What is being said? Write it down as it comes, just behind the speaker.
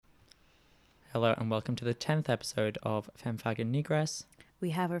Hello and welcome to the 10th episode of Femfag and Negress. We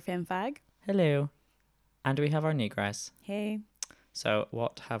have our femfag. Hello. And we have our Negress. Hey. So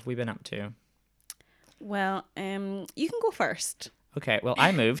what have we been up to? Well, you can go first. Okay, well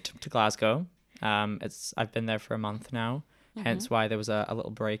I moved to Glasgow. I've been there for a month now, hence why there was a little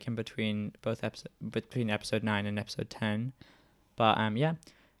break in between between episode 9 and episode 10. But yeah,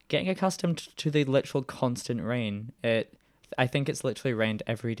 getting accustomed to the literal constant rain. I think it's literally rained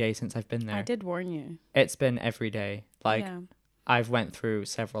every day since I've been there. I did warn you. It's been every day. I've went through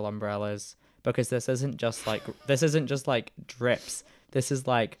several umbrellas because this isn't just like drips. This is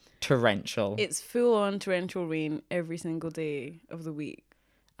like torrential. It's full on torrential rain every single day of the week.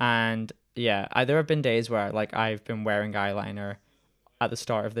 And yeah, there have been days where like I've been wearing eyeliner at the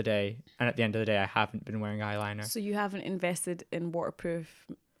start of the day, and at the end of the day I haven't been wearing eyeliner. So you haven't invested in waterproof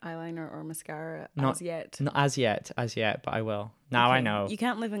eyeliner or mascara as yet? Not as yet, but I will. Now okay. I know. You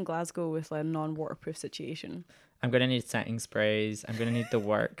can't live in Glasgow with a non-waterproof situation. I'm going to need setting sprays. I'm going to need the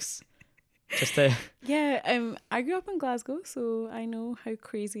works. Just to... Yeah, I grew up in Glasgow, so I know how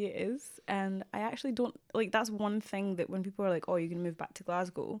crazy it is. And I actually don't... Like, that's one thing that when people are like, oh, you're going to move back to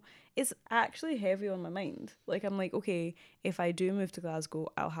Glasgow, it's actually heavy on my mind. Like, I'm like, okay, if I do move to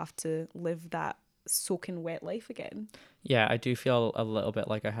Glasgow, I'll have to live that soaking wet life again. Yeah, I do feel a little bit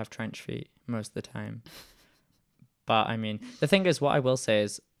like I have trench feet most of the time. But, I mean, the thing is, what I will say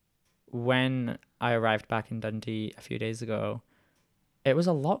is, when I arrived back in Dundee a few days ago, it was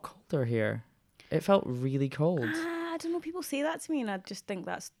a lot colder here. It felt really cold. I don't know, people say that to me and I just think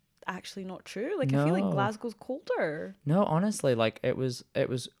that's actually not true. Like, No. I feel like Glasgow's colder. No, honestly, like it was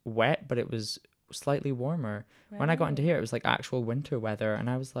wet, but it was slightly warmer. Right. When I got into here, it was like actual winter weather,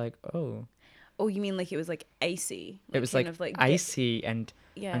 and I was like, oh. Oh, you mean like it was like icy? Like, it was like icy and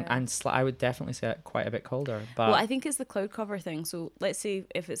I would definitely say quite a bit colder. But well, I think it's the cloud cover thing. So let's say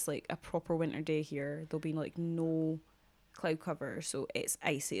if it's like a proper winter day here, there'll be like no cloud cover, so it's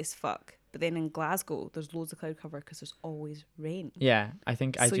icy as fuck. But then in Glasgow, there's loads of cloud cover because there's always rain. Yeah, I do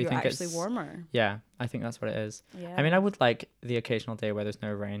think you're actually warmer. Yeah, I think that's what it is. Yeah. I mean, I would like the occasional day where there's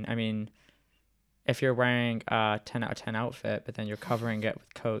no rain. I mean, if you're wearing a 10 out of 10 outfit, but then you're covering it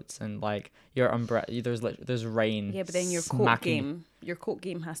with coats and like your umbrella, there's rain. Yeah, but then your coat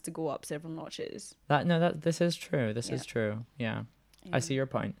game has to go up several notches. This is true. This is true. Yeah. I see your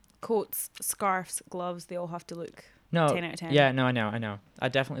point. Coats, scarves, gloves, they all have to look 10 out of 10. Yeah, no, I know. I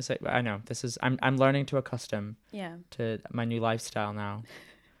definitely say, I know. I'm learning to accustom to my new lifestyle now.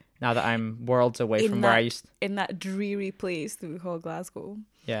 Now that I'm worlds away from where I used to. In that dreary place that we call Glasgow.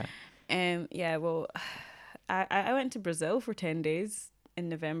 Yeah. Well, I went to Brazil for 10 days in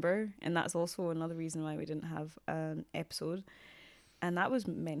November, and that's also another reason why we didn't have an episode. And that was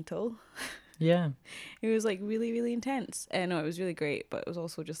mental. Yeah. It was like really, really intense. No, it was really great, but it was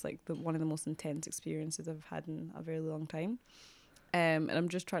also just like one of the most intense experiences I've had in a very long time. And I'm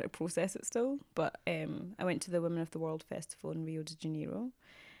just trying to process it still. But I went to the Women of the World Festival in Rio de Janeiro,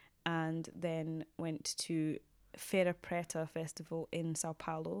 and then went to Feira Preta Festival in Sao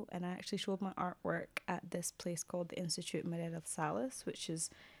Paulo, and I actually showed my artwork at this place called the Institute Moreira de Salles, which is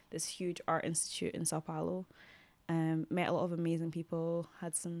this huge art institute in Sao Paulo. Met a lot of amazing people,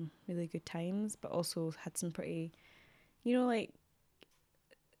 had some really good times, but also had some pretty, like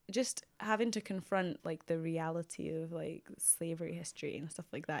just having to confront like the reality of like slavery history and stuff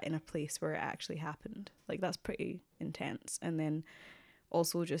like that in a place where it actually happened. Like that's pretty intense. And then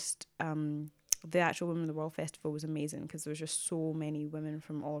also just the actual Women of the World Festival was amazing because there was just so many women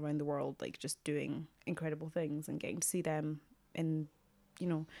from all around the world like just doing incredible things, and getting to see them and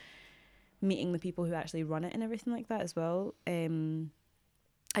meeting the people who actually run it and everything like that as well.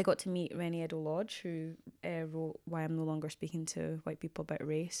 I got to meet Renee Edo-Lodge, who wrote Why I'm No Longer Speaking to White People About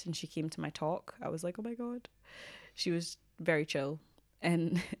Race, and she came to my talk. I was like, oh my god. She was very chill,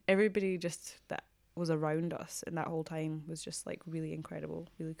 and everybody just that was around us and that whole time was just like really incredible,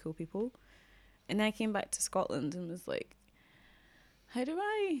 really cool people. And then I came back to Scotland and was like, how do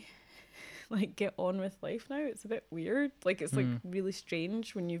I like get on with life now? It's a bit weird. Like it's like really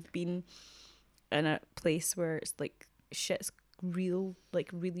strange when you've been in a place where it's like shit's real,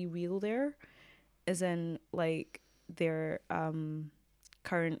 like really real there, as in like their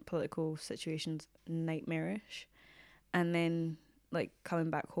current political situation's nightmarish, and then like coming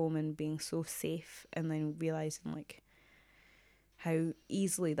back home and being so safe, and then realizing like how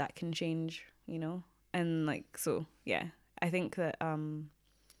easily that can change, and like so yeah, I think that I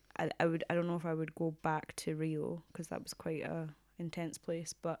don't know if I would go back to Rio because that was quite a intense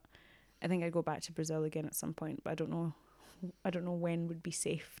place, but I think I'd go back to Brazil again at some point, but I don't know when would be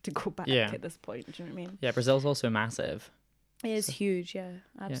safe to go back at this point. Do you know what I mean? Yeah, Brazil's also massive. It is huge, yeah,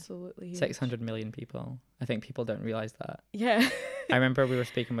 absolutely huge. 600 million people. I think people don't realize that. Yeah. I remember we were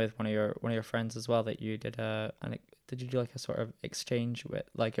speaking with one of your friends as well, that you did did you do like a sort of exchange with,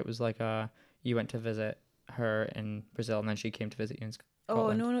 like it was like you went to visit her in Brazil and then she came to visit you in Scotland?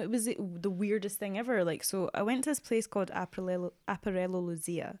 Oh, no, it was the weirdest thing ever. Like, so I went to this place called Aparello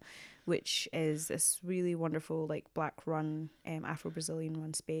Luzia, which is this really wonderful, like, black run, Afro-Brazilian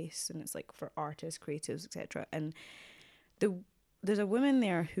run space, and it's like for artists, creatives, etc. And there's a woman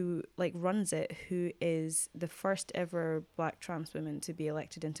there who like runs it, who is the first ever black trans woman to be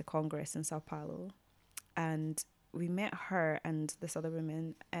elected into Congress in Sao Paulo. And we met her and this other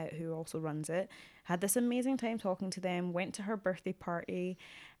woman who also runs it, had this amazing time talking to them, went to her birthday party.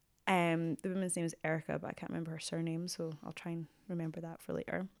 The woman's name is Erica, but I can't remember her surname, so I'll try and remember that for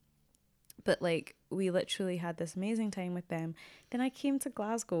later. But like, we literally had this amazing time with them. Then I came to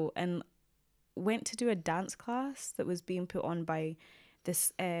Glasgow and went to do a dance class that was being put on by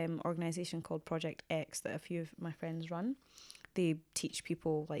this organisation called Project X that a few of my friends run. They teach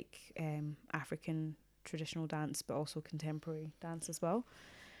people like African traditional dance, but also contemporary dance as well.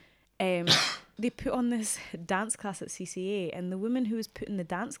 They put on this dance class at CCA, and the woman who was putting the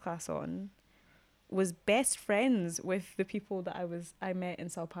dance class on was best friends with the people that I met in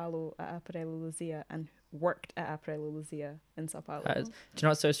Sao Paulo at Aparello Luzia and worked at Aparello Luzia in Sao Paulo. Do you know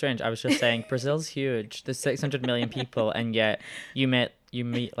what's so strange? I was just saying Brazil's huge. There's 600 million people, and yet you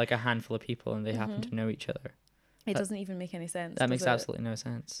meet like a handful of people, and they happen to know each other. It doesn't even make any sense. That makes absolutely no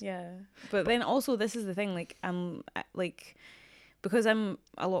sense. Yeah, but then also this is the thing. Like, I'm like, because I'm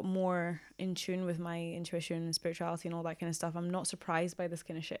a lot more in tune with my intuition and spirituality and all that kind of stuff, I'm not surprised by this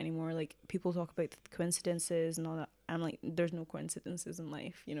kind of shit anymore. Like, people talk about coincidences and all that. I'm like, there's no coincidences in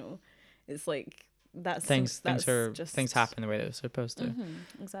life, you know. It's like things happen the way they're supposed to.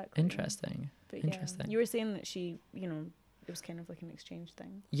 Exactly. Interesting. But interesting. Yeah, you were saying that she, you know, it was kind of like an exchange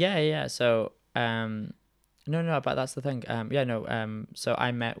thing. Yeah. So no, but that's the thing. So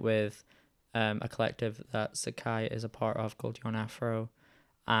I met with a collective that Sakai is a part of called Yon Afro,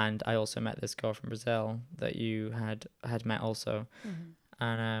 and I also met this girl from Brazil that you had met also,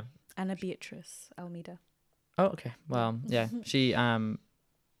 and Ana Beatrice Almeida. Oh, okay. Well, yeah, she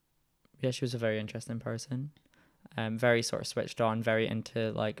was a very interesting person, very sort of switched on, very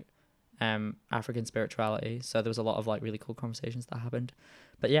into like African spirituality. So there was a lot of like really cool conversations that happened.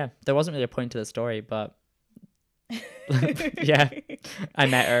 But yeah, there wasn't really a point to the story, but yeah, I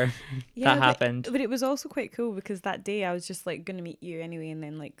met her. Yeah, that happened. But it was also quite cool because that day I was just like going to meet you anyway, and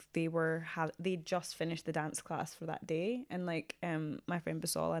then like they just finished the dance class for that day, and like my friend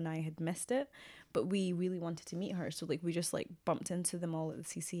Basala and I had missed it, but we really wanted to meet her, so like we just like bumped into them all at the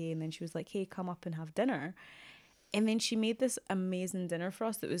CCA, and then she was like, "Hey, come up and have dinner." And then she made this amazing dinner for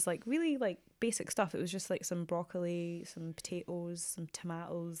us that was like really like basic stuff. It was just like some broccoli, some potatoes, some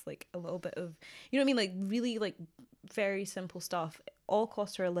tomatoes, like a little bit of, you know what I mean? Like really like very simple stuff. It all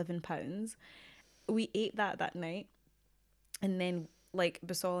cost her £11. We ate that night. And then like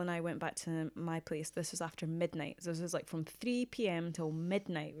Basol and I went back to my place. This was after midnight. So this was like from 3 p.m. till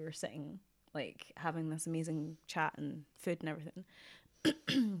midnight. We were sitting like having this amazing chat and food and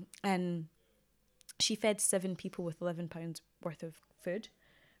everything. And she fed 7 people with £11 worth of food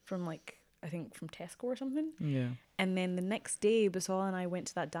from like, I think from Tesco or something. Yeah. And then the next day, Basala and I went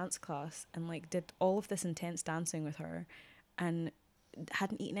to that dance class and like did all of this intense dancing with her and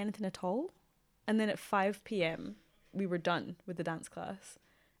hadn't eaten anything at all. And then at 5 p.m, we were done with the dance class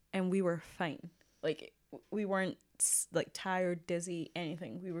and we were fine. Like, we weren't like tired, dizzy,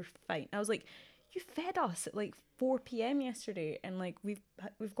 anything. We were fine. I was like, you fed us at like 4 p.m. yesterday, and like we've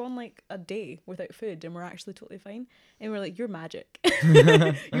gone like a day without food, and we're actually totally fine. And we're like, you're magic.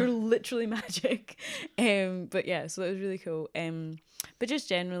 You're literally magic. But yeah, so it was really cool. But just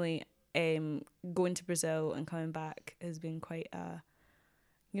generally, going to Brazil and coming back has been quite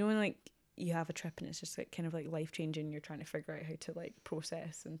you know, when like you have a trip and it's just like kind of like life changing. You're trying to figure out how to like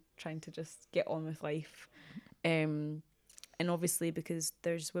process and trying to just get on with life. And obviously, because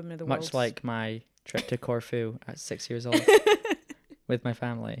there's women of the world. Much like my trip to Corfu at 6 years old with my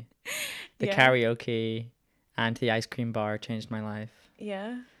family. The karaoke and the ice cream bar changed my life.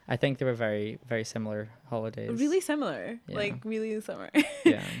 Yeah. I think they were very, very similar holidays. Really similar. Yeah. Like, really similar.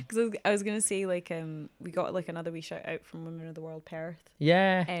 Yeah. Because I was going to say, like, we got, like, another wee shout out from Women of the World Perth.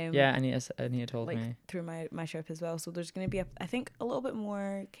 Yeah. Anita told like, me. Through my trip as well. So there's going to be, I think, a little bit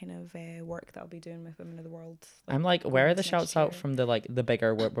more kind of work that I'll be doing with Women of the World. Like, I'm like, where are the shouts out from the, like, the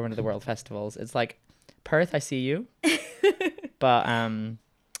bigger Women of the World festivals? It's like, Perth, I see you. But,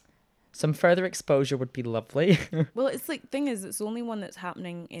 some further exposure would be lovely. Well, it's like, thing is, it's the only one that's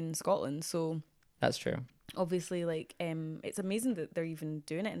happening in Scotland, so... That's true. obviously, like, it's amazing that they're even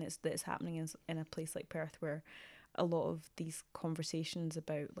doing it, and that it's happening in a place like Perth, where a lot of these conversations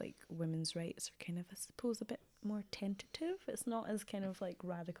about like women's rights are kind of, I suppose, a bit more tentative. It's not as kind of like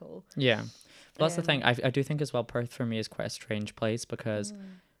radical. Yeah. Well, that's the thing. I do think as well, Perth for me is quite a strange place because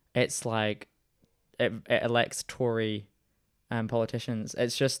it's like it elects Tory politicians.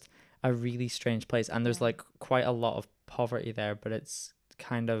 It's just a really strange place, and there's like quite a lot of poverty there, but it's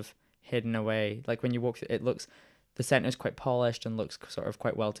kind of hidden away. Like when you walk through, it looks, the centre's quite polished and looks sort of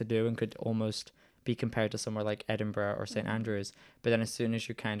quite well to do and could almost be compared to somewhere like Edinburgh or St Andrews. But then as soon as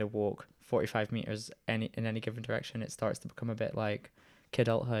you kind of walk 45 meters in any given direction, it starts to become a bit like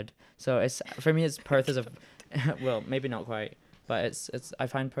kidulthood. So it's, for me, it's Perth is a well, maybe not quite, but it's I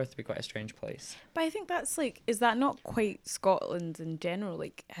find Perth to be quite a strange place. But I think that's like, is that not quite Scotland in general?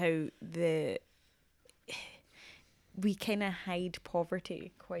 Like how we kind of hide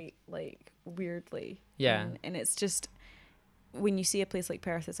poverty quite like weirdly. Yeah. And it's just, when you see a place like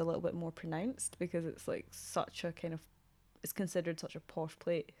Perth, it's a little bit more pronounced because it's like such a kind of, it's considered such a posh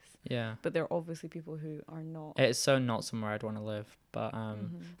place. Yeah. But there are obviously people who are not. It's so not somewhere I'd want to live. But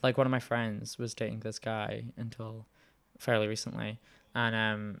like one of my friends was dating this guy until fairly recently,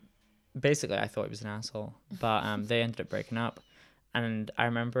 and basically I thought he was an asshole. But they ended up breaking up, and I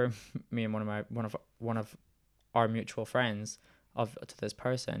remember me and one of our mutual friends to this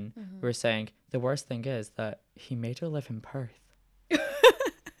person were saying the worst thing is that he made her live in Perth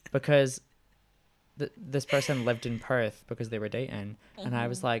because this person lived in Perth because they were dating, and I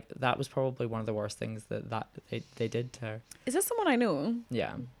was like, that was probably one of the worst things that they did to her. Is this someone I know?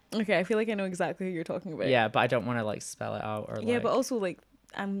 Yeah. Okay, I feel like I know exactly who you're talking about. Yeah, but I don't want to like spell it out or yeah, but also like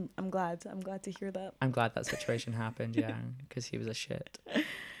I'm glad to hear that. I'm glad that situation happened. Yeah, because he was a shit.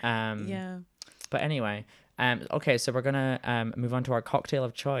 Yeah. But anyway, okay, so we're gonna move on to our cocktail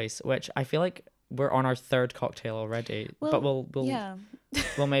of choice, which I feel like we're on our third cocktail already. Well, but we'll yeah.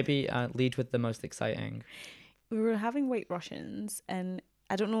 we'll maybe lead with the most exciting. We were having White Russians, and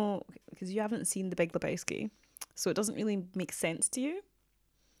I don't know because you haven't seen The Big Lebowski, so it doesn't really make sense to you.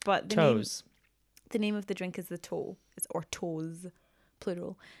 But the name of the drink is the toe. It's or toes,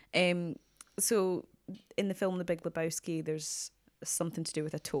 plural. So in the film The Big Lebowski, there's something to do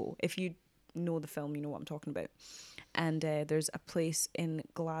with a toe. If you know the film, you know what I'm talking about. And there's a place in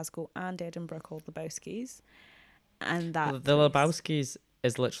Glasgow and Edinburgh called Lebowski's, and that the Lebowski's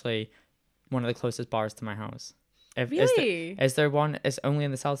is literally one of the closest bars to my house. Really? Is there one? It's only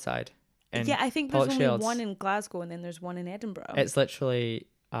in the south side. Yeah, I think there's only one in Glasgow, and then there's one in Edinburgh. It's literally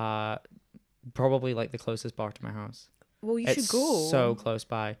probably like the closest bar to my house. Well, you should go. So close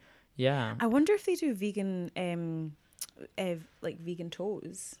by. Yeah. I wonder if they do vegan, like vegan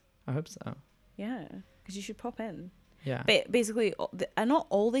toes. I hope so. Yeah, because you should pop in. Yeah. But basically, and not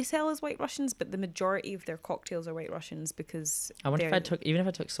all they sell is White Russians, but the majority of their cocktails are White Russians because. I wonder if I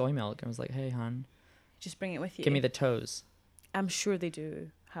took soy milk and was like, hey, hon, just bring it with you. Give me the toes. I'm sure they do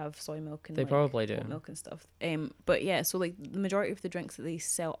have soy milk and they probably do oat milk and stuff. But yeah, so like the majority of the drinks that they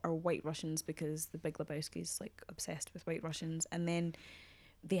sell are White Russians because the Big Lebowski's like obsessed with White Russians, and then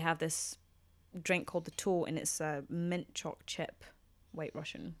they have this drink called the toe, and it's a mint choc chip White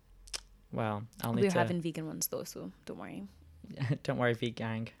Russian. Well, We're having vegan ones though, so don't worry. Don't worry,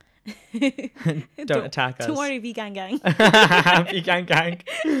 vegan. don't attack us. Don't worry, vegan gang. Vegan gang.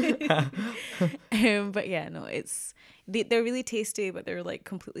 But yeah, no, they're really tasty, but they're like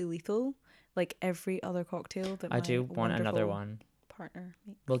completely lethal, like every other cocktail that I do want another one. Partner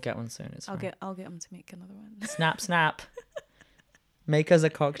makes. We'll get one soon. It's I'll get them to make another one. Snap. Make us a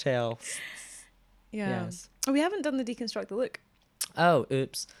cocktail. Yeah. Yes. Oh, we haven't done the deconstruct the look. Oh,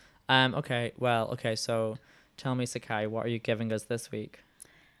 oops. Okay. Well, okay. So, tell me, Sakai, what are you giving us this week?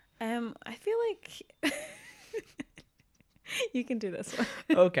 I feel like you can do this one.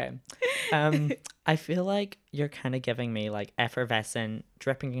 Okay. I feel like you're kind of giving me like effervescent,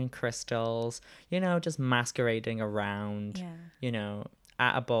 dripping in crystals, just masquerading around,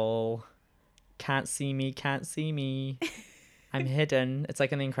 at a bowl. Can't see me. I'm hidden. It's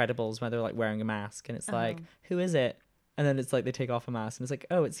like in The Incredibles where they're like wearing a mask and it's like, who is it? And then it's like they take off a mask and it's like,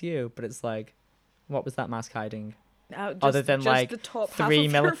 oh, it's you. But it's like, what was that mask hiding? Other than like the top 3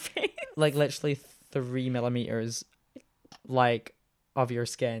 face. like literally 3 millimeters like of your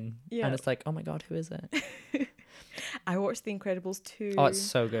skin. Yeah. And it's like, oh my God, who is it? I watched The Incredibles 2. Oh, it's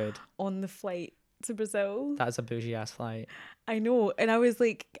so good. On the flight to Brazil. That's a bougie ass flight. I know. And I was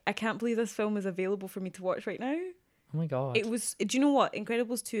like, I can't believe this film is available for me to watch right now. Oh my god. It was. Do you know what?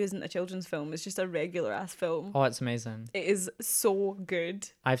 Incredibles 2 isn't a children's film. It's just a regular ass film. Oh, it's amazing. It is so good.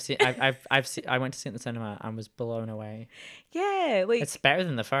 I went to see it in the cinema and was blown away. Yeah, like It's better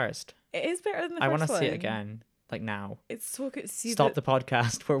than the first. it is better than the I first want to one. see it again, like now. It's so good. See Stop the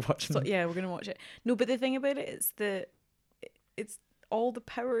podcast. We're watching. yeah, we're gonna watch it. No, but the thing about it is it's all the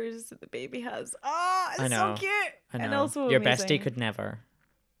powers that the baby has. It's I know. so cute. I know. And also Your amazing. bestie could never.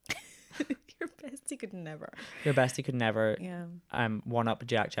 Your bestie could never. Your bestie could never. Yeah. One up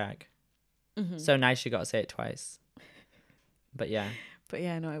Jack Jack. Mm-hmm. So nice you got to say it twice. But yeah. But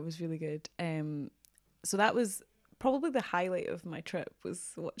yeah, no, it was really good. So that was probably the highlight of my trip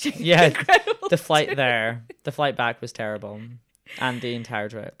was watching. Yeah, Incredibles the flight 2. there, the flight back was terrible, and the entire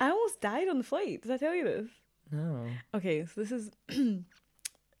trip. I almost died on the flight. Did I tell you this? No. Okay, so this is.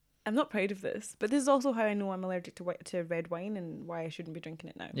 I'm not proud of this, but this is also how I know I'm allergic to red wine and why I shouldn't be drinking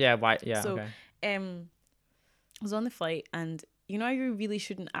it now. Yeah. Why? Yeah. So, okay. I was on the flight, and you know how you really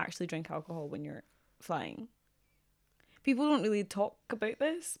shouldn't actually drink alcohol when you're flying. People don't really talk about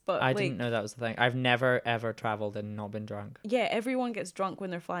this, but I didn't know that was the thing. I've never ever traveled and not been drunk. Yeah, everyone gets drunk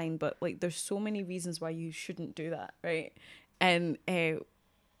when they're flying, but like there's so many reasons why you shouldn't do that, right? And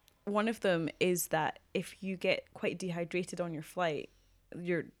one of them is that if you get quite dehydrated on your flight,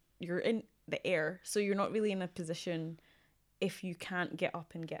 you're in the air, so you're not really in a position if you can't get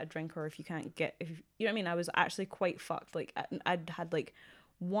up and get a drink, or if you can't get, if you know what I mean. I was actually quite fucked. Like I'd had like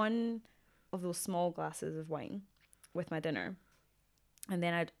one of those small glasses of wine with my dinner, and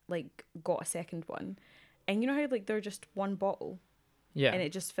then I'd like got a second one, and you know how like they're just one bottle, Yeah. and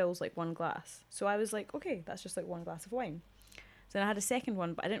it just fills like one glass. So I was like, okay, that's just like one glass of wine. So then I had a second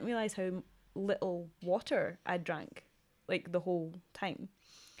one, but I didn't realize how little water I drank like the whole time.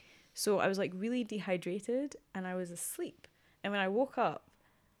 So I was like really dehydrated and I was asleep. And when I woke up,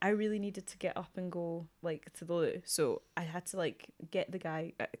 I really needed to get up and go like to the loo. So I had to like get the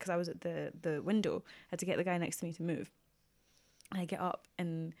guy, because I was at the window, I had to get the guy next to me to move. And I get up,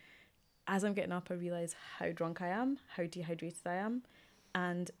 and as I'm getting up, I realize how drunk I am, how dehydrated I am,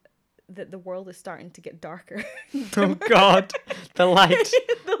 and that the world is starting to get darker. Oh God, the light.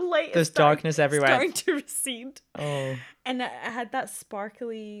 The light There's is starting, darkness everywhere. starting to recede. Oh. And I had that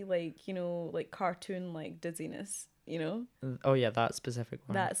sparkly, like, you know, like cartoon, like dizziness, you know? Oh yeah, that specific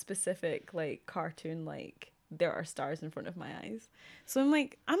one. That specific, like, cartoon, like, there are stars in front of my eyes. So I'm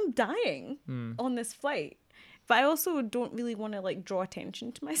like, I'm dying on this flight. But I also don't really want to, like, draw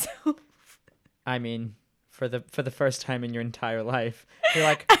attention to myself. I mean, for the first time in your entire life, you're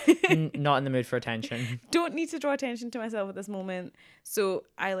like not in the mood for attention. Don't need to draw attention to myself at this moment. So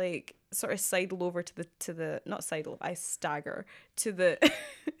I like sort of sidle over to the not sidle, I stagger to the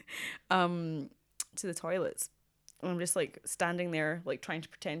to the toilets. And I'm just like standing there like trying to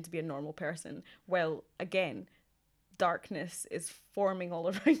pretend to be a normal person. Well, again, darkness is forming all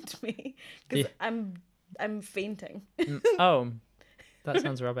around me because I'm fainting. Oh, that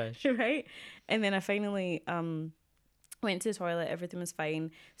sounds rubbish. Right? And then I finally went to the toilet, everything was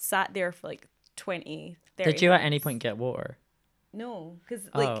fine, sat there for like 20, 30 Did you at minutes. any point get water? No, because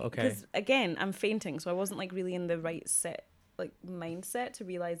like, okay. because again, I'm fainting, so I wasn't like really in the right mindset to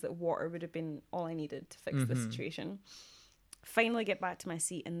realize that water would have been all I needed to fix the situation. Finally get back to my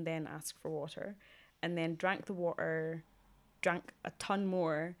seat and then ask for water, and then drank the water, drank a ton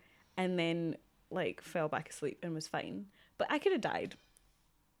more, and then like fell back asleep and was fine. But I could have died.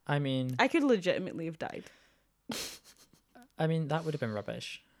 I mean, I could legitimately have died. that would have been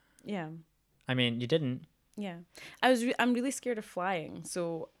rubbish. Yeah. I mean, you didn't. Yeah. I'm really scared of flying.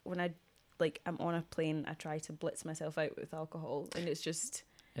 So when I'm on a plane, I try to blitz myself out with alcohol, and it's just,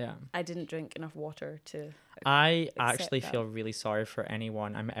 Yeah. I didn't drink enough water to. I accept actually that. feel really sorry for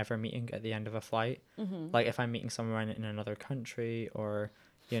anyone I'm ever meeting at the end of a flight. Mm-hmm. Like if I'm meeting someone in another country, or,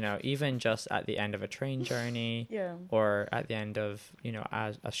 you know, even just at the end of a train journey, Yeah. or at the end of, you know,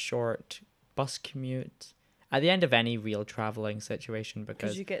 a short bus commute, at the end of any real traveling situation,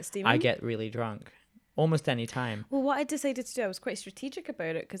 because you get steaming? I get really drunk almost any time. Well, what I decided to do, I was quite strategic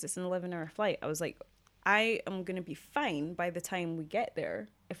about it because it's an 11-hour flight. I was like, I am going to be fine by the time we get there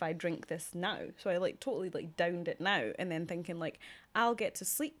if I drink this now. So I like totally like downed it now, and then thinking like I'll get to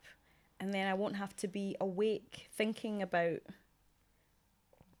sleep and then I won't have to be awake thinking about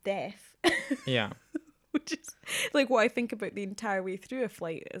death. Yeah. Which is like what I think about the entire way through a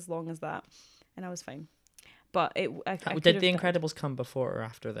flight, as long as that. And I was fine. But I Did The Incredibles come before or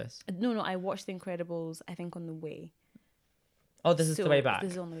after this? No, I watched The Incredibles, I think, on the way. Oh, this is the way back.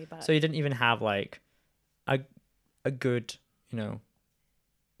 This is on the way back. So you didn't even have like a good, you know,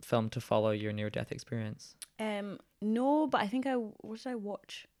 film to follow your near-death experience. No, but I think what did I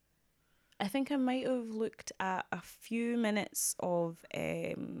watch? I think I might have looked at a few minutes of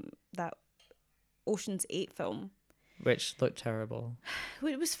that Ocean's 8 film. Which looked terrible.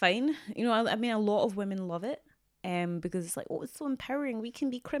 It was fine. You know, I mean, a lot of women love it. Because it's like, oh, it's so empowering. We can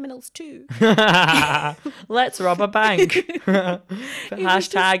be criminals too. Let's rob a bank.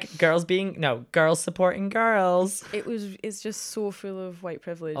 Hashtag girls supporting girls. It's just so full of white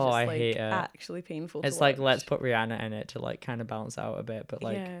privilege. Oh, it's I like hate it. Actually painful. It's to like, watch. let's put Rihanna in it to like kind of balance out a bit, but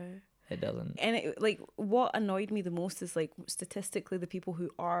like yeah. it doesn't. And it, like, what annoyed me the most is like statistically the people who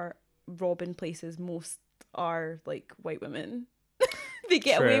are robbing places most are like white women. They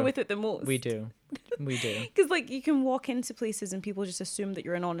get away with it the most. We do. Because like you can walk into places and people just assume that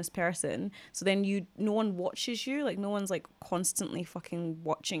you're an honest person. So then no one watches you. Like no one's like constantly fucking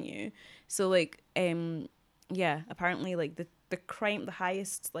watching you. So like yeah, apparently like the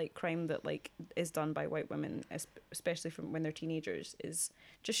highest like crime that like is done by white women, especially from when they're teenagers, is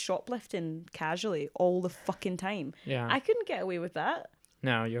just shoplifting casually all the fucking time. Yeah. I couldn't get away with that.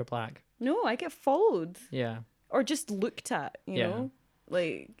 No, you're black. No, I get followed. Yeah. Or just looked at, you know?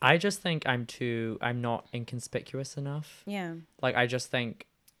 Like I just think I'm not inconspicuous enough. Yeah. Like I just think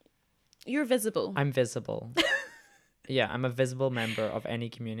you're visible. I'm visible. Yeah, I'm a visible member of any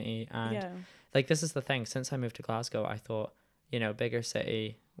community, and like this is the thing. Since I moved to Glasgow, I thought, you know, bigger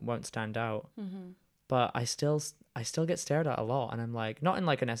city won't stand out. Mm-hmm. But I still get stared at a lot, and I'm like, not in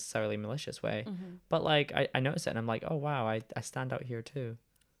like a necessarily malicious way, but like I notice it and I'm like, oh wow, I stand out here too.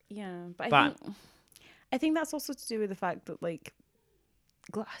 Yeah, but I think that's also to do with the fact that like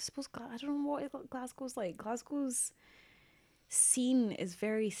I suppose I don't know what Glasgow's like. Glasgow's scene is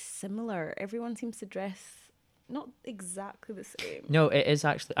very similar. Everyone seems to dress not exactly the same. No, it is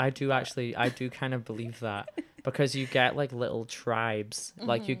actually. I do kind of believe that, because you get like little tribes.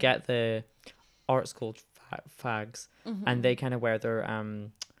 Like you get the art school fags, and they kind of wear their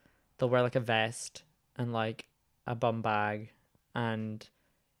they'll wear like a vest and like a bum bag, and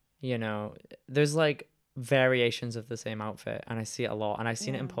you know, there's like variations of the same outfit, and I see it a lot, and I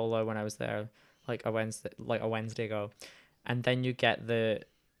seen it in Polo when I was there like a Wednesday ago. And then you get the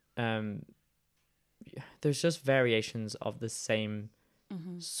there's just variations of the same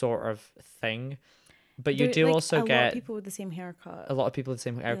sort of thing, but you do like also get a lot of people with the same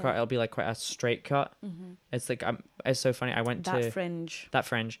haircut. It'll be like quite a straight cut. It's like it's so funny. I went to that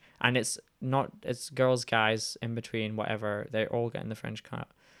fringe, and it's girls, guys in between, whatever, they're all getting the fringe cut.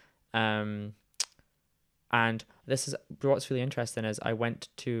 And this is what's really interesting is I went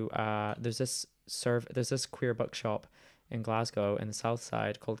to there's this queer bookshop in Glasgow in the south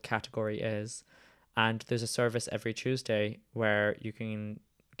side called Category Is, and there's a service every Tuesday where you can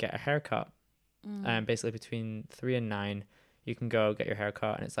get a haircut. Basically between 3 and 9 you can go get your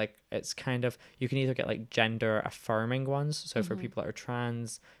haircut, and it's kind of, you can either get like gender affirming ones, so for people that are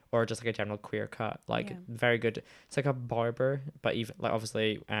trans, or just like a general queer cut, like very good. It's like a barber, but even like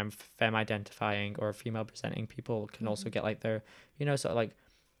obviously femme identifying or female presenting people can also get like their, you know, sort of like,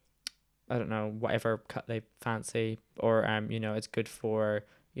 I don't know, whatever cut they fancy, or you know, it's good for,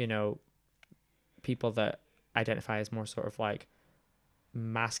 you know, people that identify as more sort of like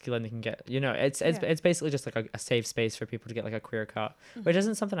masculine. They can get, you know, it's basically just like a safe space for people to get like a queer cut, which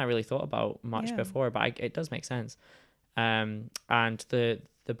isn't something I really thought about much before, but it does make sense. And the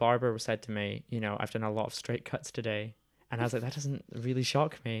barber said to me, you know, I've done a lot of straight cuts today, and I was like, that doesn't really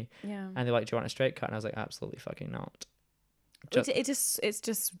shock me. And they're like, do you want a straight cut? And I was like, absolutely fucking not. It's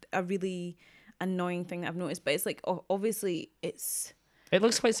just a really annoying thing that I've noticed, but it's like obviously it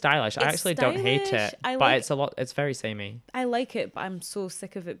looks quite stylish. I actually don't hate it, but it's very samey. I like it, but I'm so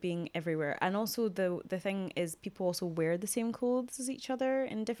sick of it being everywhere. And also the thing is, people also wear the same clothes as each other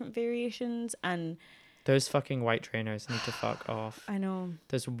in different variations, and those fucking white trainers need to fuck off. I know.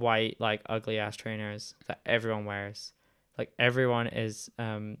 Those white, like, ugly ass trainers that everyone wears. Like, everyone is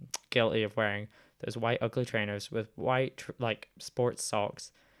guilty of wearing those white ugly trainers with white like sports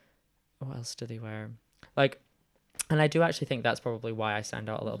socks. What else do they wear? Like, and I do actually think that's probably why I stand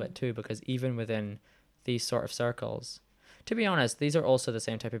out a little bit too, because even within these sort of circles, to be honest, these are also the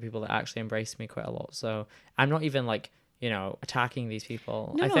same type of people that actually embrace me quite a lot. So I'm not even like, you know, attacking these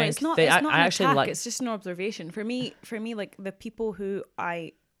people. No, it's not. It's not an attack. It's just an observation. For me, like the people who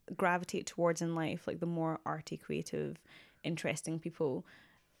I gravitate towards in life, like the more arty, creative, interesting people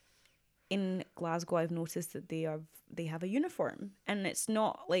in Glasgow, I've noticed that they have a uniform, and it's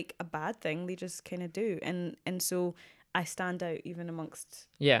not like a bad thing. They just kind of do, and so I stand out even amongst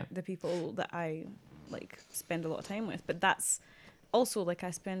the people that I like spend a lot of time with. But that's also like I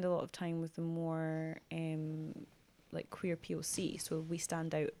spend a lot of time with the more like queer POC, so we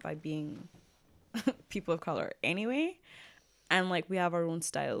stand out by being people of color anyway. And like we have our own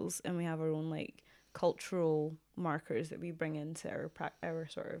styles and we have our own like cultural markers that we bring into our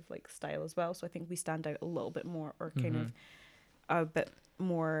sort of like style as well. So I think we stand out a little bit more, or kind of a bit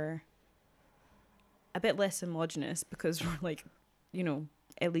less homogenous, because we're like, you know,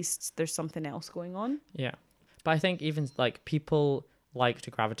 at least there's something else going on. Yeah. But I think even like people like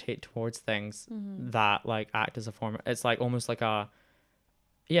to gravitate towards things that like act as a form. It's like almost like a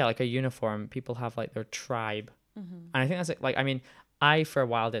uniform. People have like their tribe. And I think that's like, I mean, I for a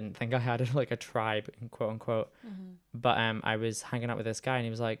while didn't think I had like a tribe, in quote unquote. But I was hanging out with this guy and he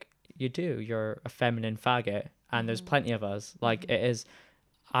was like, you do, you're a feminine faggot, and there's plenty of us. Like it is,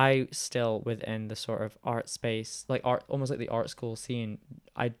 I still within the sort of art space, like art, almost like the art school scene,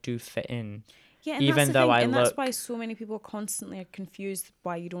 I do fit in. Yeah, and even though I look, that's why so many people constantly are confused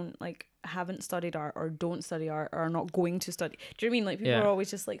why you don't like haven't studied art or don't study art or are not going to study. Do you know what I mean? Like people are always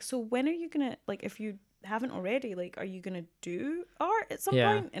just like, so when are you gonna, like, if you haven't already, like, are you gonna do art at some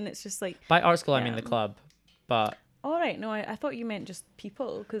point? And it's just like, by art school I mean the club, but all right, no, I thought you meant just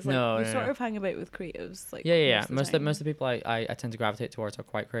people, because like you sort of hang about with creatives, like most of the people I tend to gravitate towards are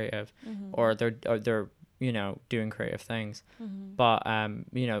quite creative, or they're you know, doing creative things. But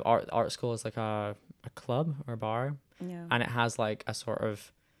you know, art school is like a club or bar, and it has like a sort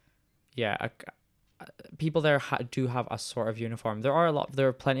of people there do have a sort of uniform. There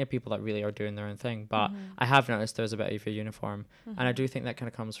are plenty of people that really are doing their own thing, but I have noticed there's a bit of a uniform, and I do think that kind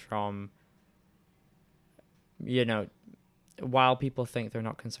of comes from, you know, while people think they're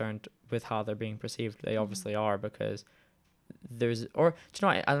not concerned with how they're being perceived, they obviously are, because there's, or do you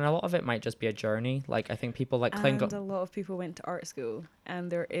know what, and a lot of it might just be a journey. Like I think people like cling and a lot of people went to art school,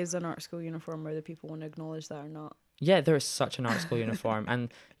 and there is an art school uniform, whether people want to acknowledge that or not. Yeah, there is such an art school uniform,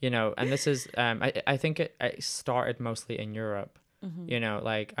 and you know, and this is I think it started mostly in Europe. You know,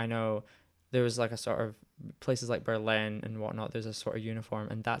 like I know there was like a sort of places like Berlin and whatnot, there's a sort of uniform,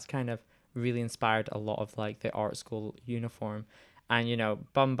 and that's kind of really inspired a lot of like the art school uniform. And you know,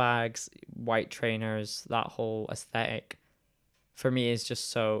 bum bags, white trainers, that whole aesthetic for me is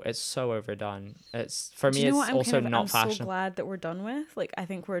just it's so overdone. It's, for me, it's also not fashionable. I'm so glad that we're done with. Like, I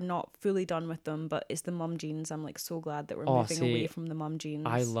think we're not fully done with them, but it's the mum jeans. I'm like so glad that we're moving away from the mum jeans.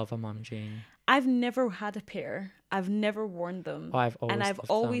 I love a mum jean. I've never had a pair. I've never worn them. I've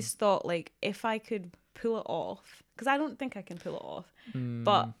always thought, like, if I could pull it off, because I don't think I can pull it off.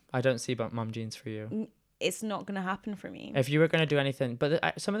 But I don't see mum jeans for you. It's not going to happen for me. If you were going to do anything,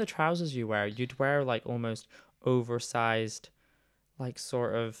 but some of the trousers you'd wear like almost oversized, like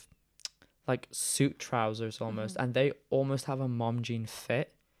sort of like suit trousers almost, and they almost have a mom jean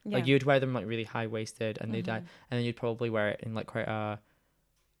fit. Like you'd wear them like really high waisted, and and then you'd probably wear it in like quite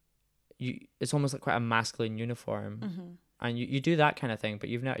it's almost like quite a masculine uniform, and you do that kind of thing. But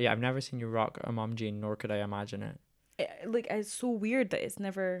I've never seen you rock a mom jean, nor could I imagine it. Like, it's so weird that it's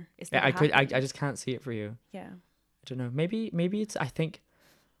never I just can't see it for you. Yeah, I don't know. Maybe it's, I think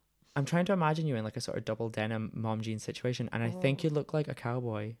I'm trying to imagine you in like a sort of double denim mom jean situation, and I think you look like a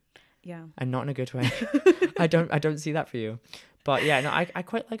cowboy. Yeah. And not in a good way. I don't see that for you. But yeah, no, I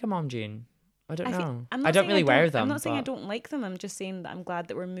quite like a mom jean. I don't know. I don't really wear them. I'm not saying I don't like them. I'm just saying that I'm glad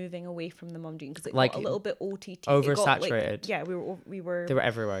that we're moving away from the mom jean, because it like got a little bit OTT. Oversaturated. We were. They were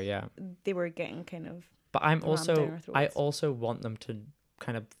everywhere. Yeah. They were getting kind of. But I also want them to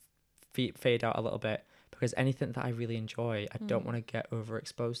kind of fade out a little bit, because anything that I really enjoy, I don't want to get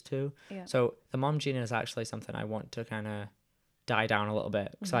overexposed to. Yeah. So the mom jean is actually something I want to kind of die down a little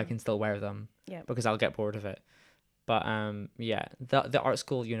bit, so I can still wear them. Yeah. Because I'll get bored of it. But the art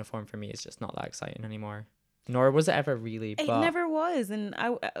school uniform for me is just not that exciting anymore. Nor was it ever really. It never was. And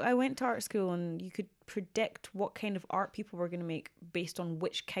I went to art school, and you could predict what kind of art people were going to make based on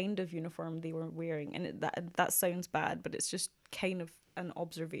which kind of uniform they were wearing. And that sounds bad, but it's just kind of an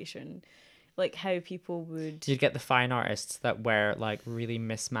observation, like how people would. You'd get the fine artists that wear like really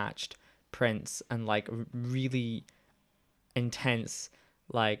mismatched prints and like really intense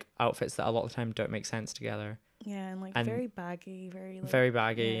like outfits that a lot of the time don't make sense together. Yeah, and very baggy,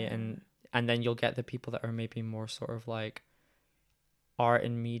 and then you'll get the people that are maybe more sort of like art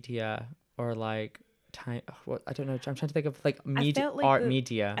and media, or like I don't know, I'm trying to think of like media,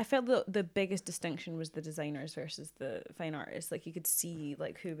 media. I felt the biggest distinction was the designers versus the fine artists. Like you could see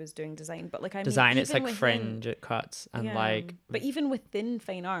like who was doing design, but like design, it's like fringe, it cuts, and like. But even within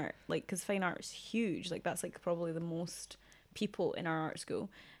fine art, like, because fine art is huge, like that's like probably the most people in our art school,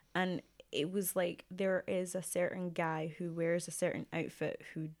 and it was like there is a certain guy who wears a certain outfit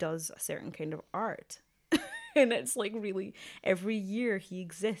who does a certain kind of art. And it's like really every year he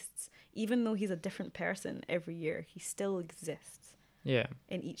exists, even though he's a different person every year, he still exists. Yeah.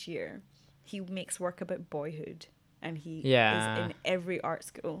 In each year he makes work about boyhood. and he Yeah. is in every art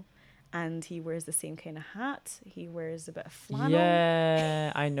school, and he wears the same kind of hat. He wears a bit of flannel.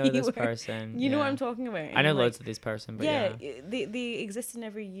 Yeah, I know this person. You know what Yeah. I'm talking about. I know And, loads of these person, but yeah. they exist in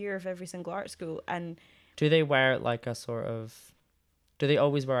every year of every single art school, and Do they wear like a sort of? Do they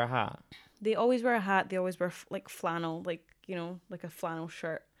always wear a hat? they always wear a hat. They always wear like flannel, like, you know, like a flannel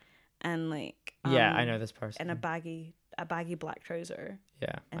shirt, and like Yeah, I know this person. and a baggy black trouser.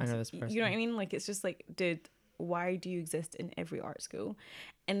 Yeah, I know this person. You know what I mean? Like, it's just like, dude, why do you exist in every art school?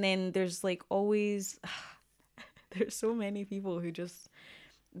 And then there's like always there's so many people who just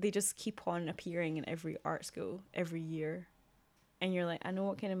keep on appearing in every art school every year, and you're like, I know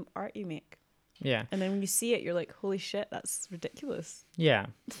what kind of art you make. Yeah. And then when you see it, you're like, holy shit, that's ridiculous. Yeah.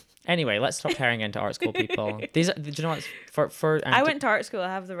 Anyway, let's stop tearing into art school people. These are, do you know what's for I went to art school. I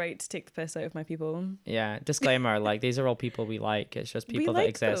have the right to take the piss out of my people. Yeah, disclaimer, like, these are all people we like. It's just people we that like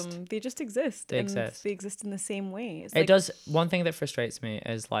exist. them. They just exist. They and exist. They exist in the same way. It's It like, does. One thing that frustrates me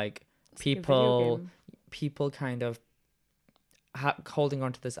is like it's like a video people kind of holding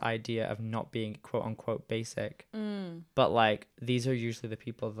on to this idea of not being quote unquote basic. But like, these are usually the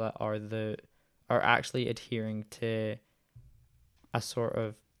people that are actually adhering to a sort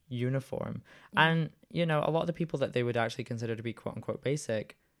of uniform. And, you know, a lot of the people that they would actually consider to be quote unquote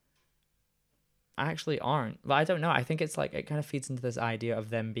basic actually aren't. But I don't know. I think it's like, it kind of feeds into this idea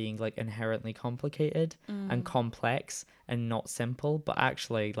of them being like inherently complicated and complex and not simple. But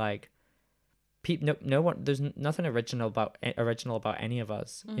actually, like, no one, there's nothing original about any of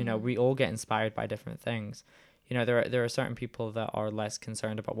us. You know, we all get inspired by different things. You know, there are certain people that are less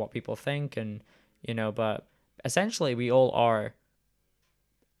concerned about what people think, and, you know, but essentially we all are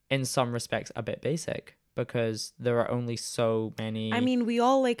in some respects a bit basic, because there are only so many. I mean, we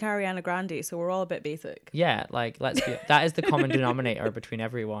all like Ariana Grande, so we're all a bit basic. Yeah, like, that is the common denominator between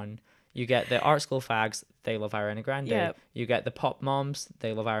everyone. You get the art school fags, they love Ariana Grande. Yep. You get the pop moms,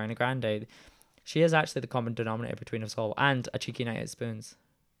 they love Ariana Grande. She is actually the common denominator between us all, and a cheeky night at Spoons.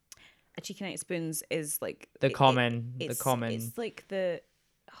 A cheeky night at Spoons is like It's like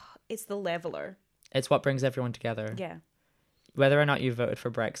it's the leveler. It's what brings everyone together. Yeah. Whether or not you voted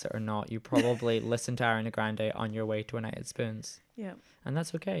for Brexit or not, you probably listened to Ariana Grande on your way to a night at Spoons. Yeah. And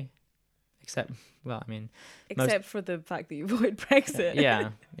that's okay. Except for the fact that you voted Brexit. Yeah.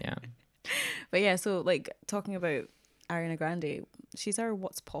 But yeah, so like, talking about Ariana Grande, she's our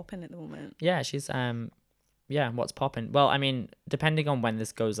what's poppin' at the moment. Yeah, she's what's poppin'. Well, I mean, depending on when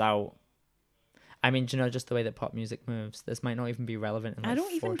this goes out, I mean, do you know, just the way that pop music moves, this might not even be relevant in, like, I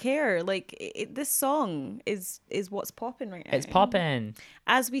don't even care. Like, this song is what's poppin' right now. It's poppin'.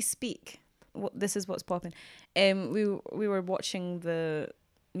 As we speak. This is what's poppin'. We were watching the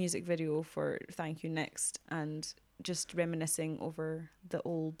music video for Thank You Next, and just reminiscing over the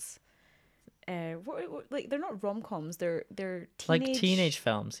old like, they're not rom-coms, they're teenage, like teenage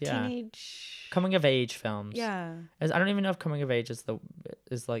films, coming of age films. Yeah. I don't even know if coming of age is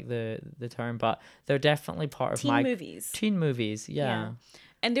like the term, but they're definitely part of my teen movies. Yeah.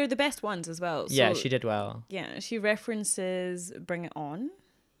 And they're the best ones as well. So, yeah, she did well. Yeah, she references Bring It On,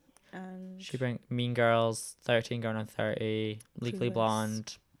 and she Mean Girls, 13 Going on 30, Legally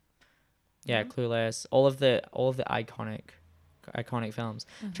Blonde. Yeah, Clueless. All of the iconic films.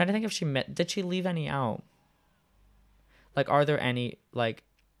 I'm trying to think if did she leave any out? Like, are there any, like,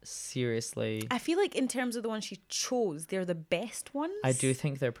 seriously? I feel like in terms of the ones she chose, they're the best ones. I do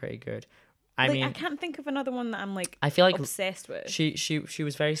think they're pretty good. I mean, I can't think of another one that I'm like, I feel like obsessed with. She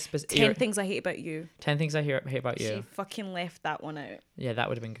was very specific. 10 Things I Hate About You. 10 Things I Hate About You. She fucking left that one out. Yeah, that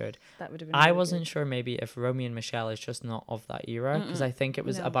would have been good. That would have been. I wasn't sure maybe if Romeo and Michelle is just not of that era, because I think it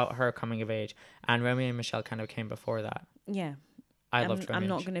was No. about her coming of age, and Romeo and Michelle kind of came before that. Yeah. I loved Romeo. I'm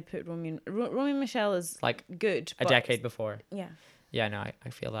not going to put Romeo and Michelle is like good. A decade before. Yeah. Yeah, no, I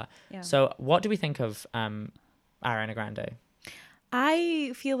feel that. Yeah. So what do we think of Ariana Grande?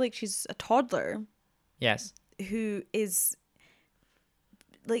 I feel like she's a toddler. Yes. Who is,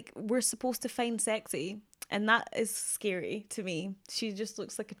 like, we're supposed to find sexy, and that is scary to me. She just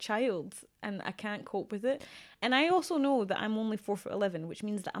looks like a child, and I can't cope with it. And I also know that I'm only 4'11", which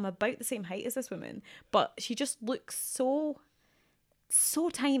means that I'm about the same height as this woman, but she just looks so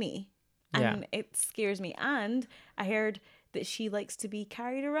tiny, and it scares me. And I heard that she likes to be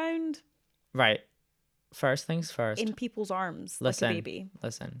carried around. Right. First things first. In people's arms, listen, like a baby.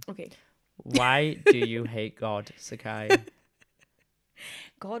 Listen. Okay. Why do you hate God, Sakai?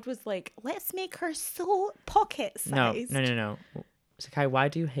 God was like, let's make her so pocket-sized. No. Sakai, why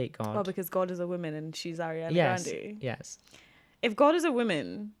do you hate God? Well, because God is a woman and she's Ariana Grande. Yes. If God is a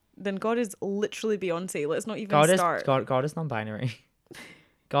woman, then God is literally Beyonce. Let's not even start. God is non-binary.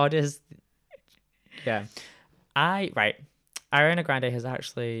 God is... Yeah. Ariana Grande has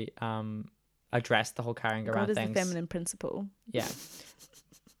actually addressed the whole carrying around God is things. the feminine principle. Yeah.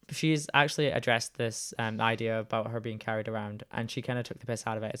 She's actually addressed this idea about her being carried around, and she kind of took the piss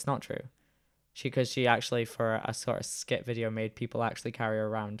out of it. It's not true. Because she actually, for a sort of skit video, made people actually carry her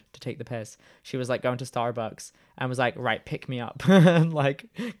around to take the piss. She was like going to Starbucks and was like, right, pick me up. And like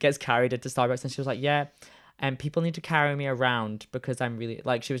gets carried into Starbucks, and she was like, yeah, and people need to carry me around because I'm really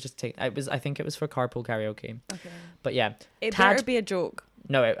like, she was just taking, I think it was for carpool karaoke. Okay. But yeah. It better be a joke.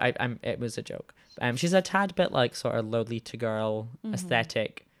 No, it was a joke. She's a tad bit like sort of Lolita girl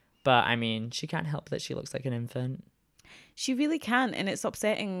aesthetic, but I mean, she can't help that she looks like an infant. She really can, and it's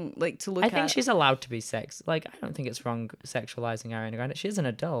upsetting, like, to look at. I think she's allowed to be like, I don't think it's wrong sexualizing Ariana Grande. She's an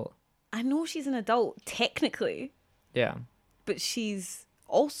adult. I know she's an adult, technically. Yeah. But she's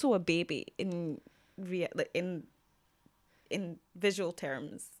also a baby in visual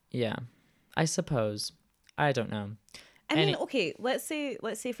terms. Yeah. I suppose. I don't know. I mean, okay, let's say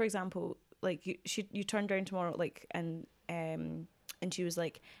for example, like you turned around tomorrow, like, and she was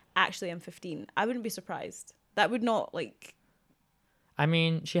like, actually, I'm 15. I wouldn't be surprised. That would not, like... I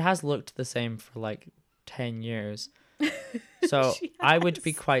mean, she has looked the same for, like, 10 years. So I would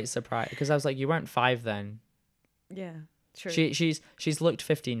be quite surprised. Because I was like, you weren't 5 then. Yeah, true. She's looked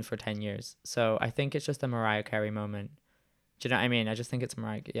 15 for 10 years. So I think it's just a Mariah Carey moment. Do you know what I mean? I just think it's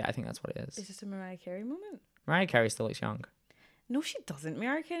Mariah... Yeah, I think that's what it is. It's just a Mariah Carey moment? Mariah Carey still looks young. No, she doesn't.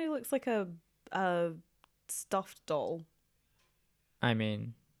 Mariah Carey looks like a stuffed doll. I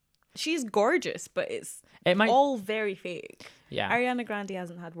mean... She's gorgeous, but it's all very fake. Yeah. Ariana Grande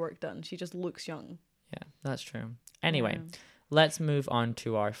hasn't had work done. She just looks young. Yeah, that's true. Anyway, let's move on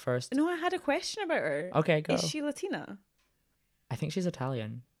to our first... No, I had a question about her. Okay, go. Is she Latina? I think she's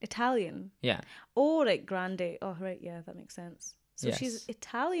Italian. Italian? Yeah. Oh, right, Grande. Oh, right, yeah, that makes sense. So yes. She's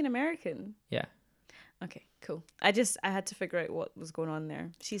Italian-American? Yeah. Okay, cool. I had to figure out what was going on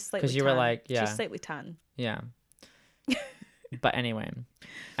there. She's slightly tan. Because you were like, yeah. She's slightly tan. Yeah. But anyway,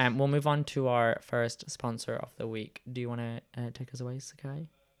 we'll move on to our first sponsor of the week. Do you want to take us away, Sakai?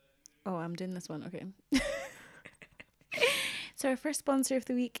 Oh, I'm doing this one. Okay. So our first sponsor of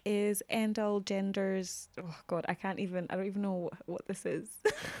the week is End All Genders. Oh God, I don't even know what this is.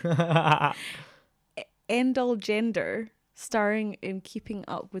 End All Gender, starring in Keeping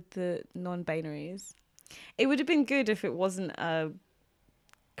Up with the Non-Binaries. It would have been good if it wasn't a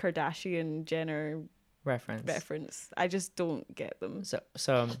Kardashian Jenner reference. I just don't get them. So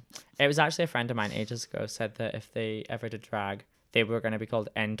it was actually a friend of mine ages ago said that if they ever did drag, they were going to be called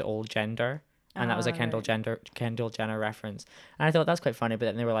End All Gender, and that was a Kendall Jenner reference. And I thought that's quite funny, but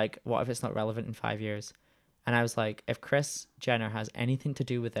then they were like, what if it's not relevant in 5 years? And I was like, if Kris Jenner has anything to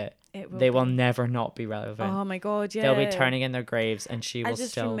do with it, they will never not be relevant. Oh my God, yeah. They'll be turning in their graves, and she will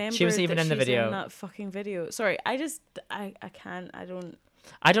still. She was even in the video. In that fucking video. Sorry, I can't.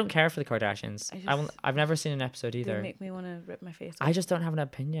 I don't care for the Kardashians. I've never seen an episode either. They make me want to rip my face off. I just don't have an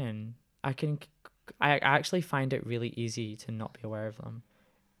opinion. I actually find it really easy to not be aware of them,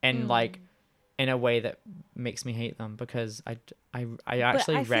 and like in a way that makes me hate them, because I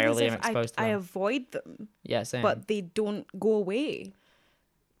actually rarely am exposed to them. I avoid them. Yeah, same. But they don't go away.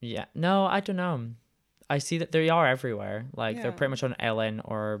 Yeah. No, I don't know. I see that they are everywhere. Like they're pretty much on Ellen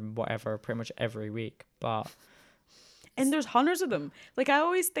or whatever, pretty much every week. But. And there's hundreds of them. Like, I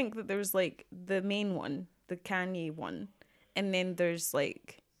always think that there's, like, the main one, the Kanye one, and then there's,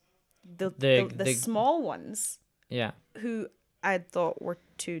 like, the small ones. Yeah. Who I thought were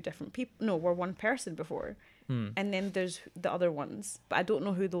two different people. No, were one person before. And then there's the other ones. But I don't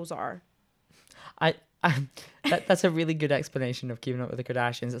know who those are. That's a really good explanation of Keeping Up with the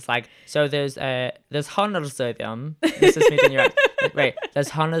Kardashians. It's like, so there's hundreds of them. This is me doing your... Right. There's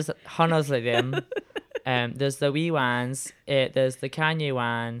hundreds of them. There's the wee ones, there's the Kanye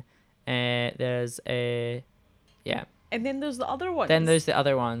one, there's yeah. And then there's the other ones. Then there's the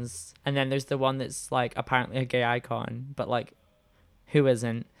other ones, and then there's the one that's like apparently a gay icon, but like, who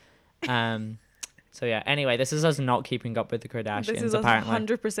isn't? So yeah. Anyway, this is us not keeping up with the Kardashians. This is apparently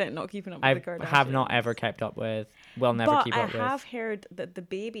 100% not keeping up with the Kardashians. I have not ever kept up with. Will never keep up with. But I have heard that the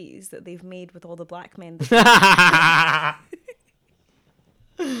babies that they've made with all the black men.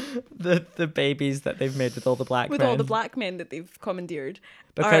 The babies that they've made with all the black men. With all the black men that they've commandeered.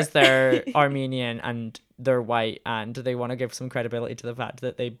 Because they're Armenian and they're white, and they want to give some credibility to the fact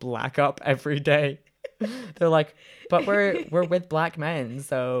that they black up every day. They're like, but we're with black men,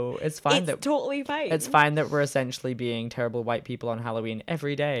 so it's fine. It's totally fine. It's fine that we're essentially being terrible white people on Halloween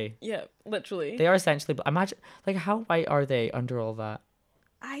every day. Yeah, literally. They are essentially... Imagine, like, how white are they under all that?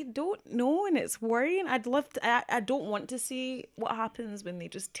 I don't know, and it's worrying. I'd love to... I don't want to see what happens when they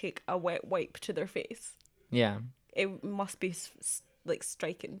just take a wet wipe to their face. Yeah. It must be like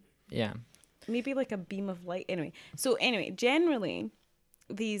striking. Yeah. Maybe like a beam of light. Anyway, generally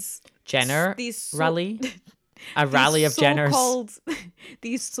these Rally? A rally of Jenners. So-called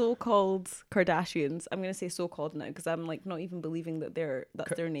these so-called Kardashians. I'm gonna say so-called now because I'm like not even believing that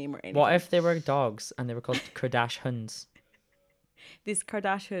that's their name or anything. What if they were dogs and they were called Kardashians? These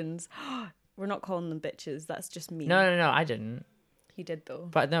Kardashians, we're not calling them bitches. That's just me. No, I didn't. He did though.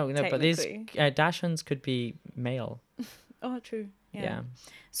 But no, but these Kardashians could be male. Oh, true. Yeah.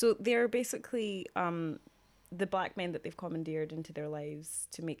 So they're basically the black men that they've commandeered into their lives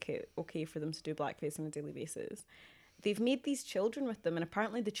to make it okay for them to do blackface on a daily basis. They've made these children with them, and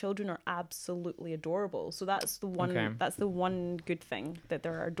apparently the children are absolutely adorable. So that's the one. Okay. That's the one good thing, that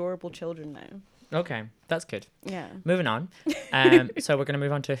there are adorable children now. Okay, that's good. Yeah. Moving on. So we're going to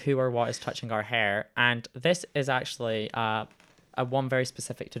move on to who or what is touching our hair, and this is actually a one very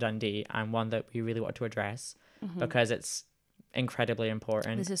specific to Dundee and one that we really want to address because it's incredibly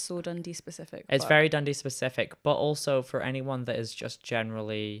important. This is so Dundee specific. It's very Dundee specific, but also for anyone that is just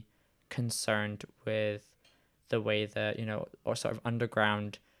generally concerned with the way that, or sort of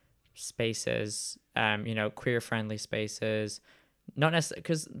underground spaces, queer friendly spaces, not necessarily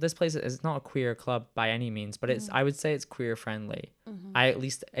because this place is not a queer club by any means, but I would say it's queer friendly.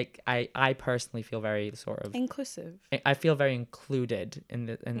 I personally feel very sort of inclusive. I feel very included in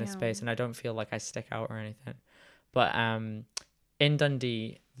this space, and I don't feel like I stick out or anything. But in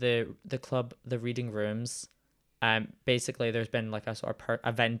Dundee, the club, the reading rooms, basically there's been like a sort of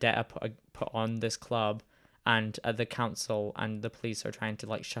a vendetta put on this club, and the council and the police are trying to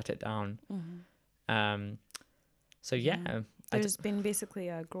like shut it down. So yeah. There's been basically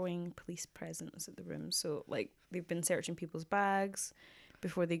a growing police presence at the room. So like they've been searching people's bags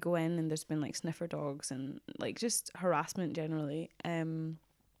before they go in, and there's been like sniffer dogs and like just harassment generally. And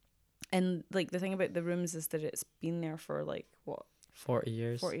like the thing about the rooms is that it's been there for like what, 40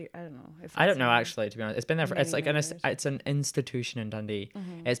 years. 40, I don't know. I don't know actually, to be honest. It's been there for it's like it's an institution in Dundee.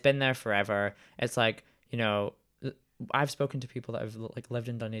 It's been there forever. It's like, I've spoken to people that have like lived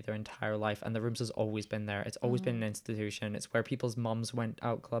in Dundee their entire life, and the rooms has always been there. It's always been an institution. It's where people's mums went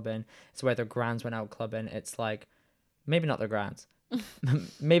out clubbing. It's where their grands went out clubbing. It's like, maybe not their grands,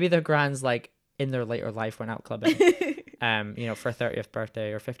 maybe their grands like in their later life went out clubbing, for a 30th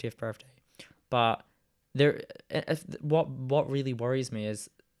birthday or 50th birthday. But what really worries me is,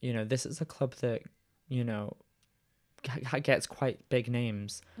 this is a club that, gets quite big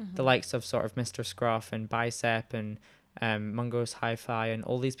names, the likes of sort of Mr. Scruff and Bicep and Mungo's Hi-Fi and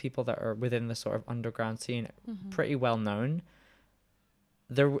all these people that are within the sort of underground scene, pretty well known.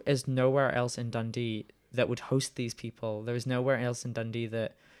 There is nowhere else in Dundee that would host these people. There's nowhere else in Dundee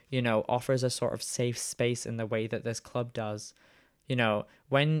that, offers a sort of safe space in the way that this club does.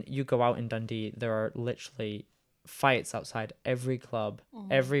 When you go out in Dundee, there are literally fights outside every club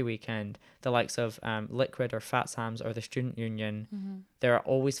every weekend, the likes of Liquid or Fat Sam's or the Student Union. There are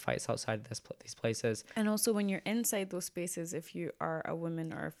always fights outside these places. And also when you're inside those spaces, if you are a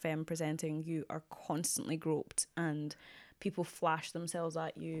woman or a femme presenting, you are constantly groped and people flash themselves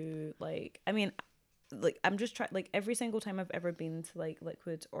at you. Like, I mean, like I'm just trying, like every single time I've ever been to like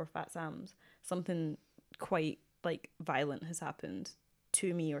Liquid or Fat Sam's, something quite like violent has happened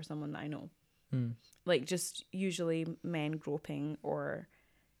to me or someone that I know. Like just usually men groping or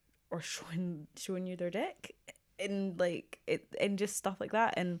showing you their dick and like it, and just stuff like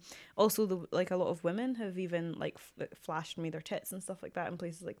that. And also like a lot of women have even like flashed me their tits and stuff like that in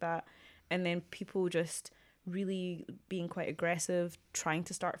places like that. And then people just really being quite aggressive, trying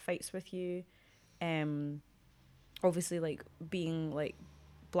to start fights with you. Obviously like being like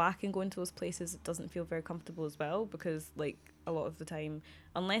black and going to those places, it doesn't feel very comfortable as well, because like a lot of the time,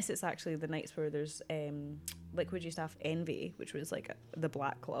 unless it's actually the nights where there's Liquid used to have Envy, which was like the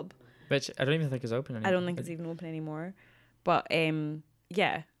black club, which I don't even think is open anymore. I don't think it's even open anymore. But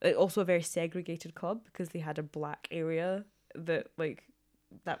yeah, also a very segregated club, because they had a black area that like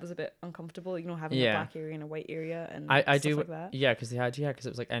that was a bit uncomfortable, having a black area and a white area and I stuff do like that. because it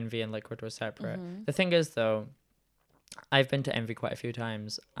was like Envy and Liquid were separate. The thing is though, I've been to Envy quite a few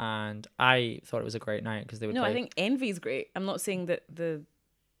times, and I thought it was a great night because they would. No, I think Envy's great. I'm not saying that there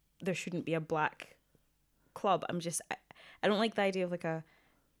shouldn't be a black club. I don't like the idea of like a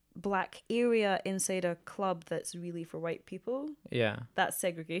black area inside a club that's really for white people. Yeah, that's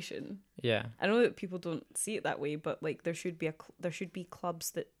segregation. Yeah, I know that people don't see it that way, but like there should be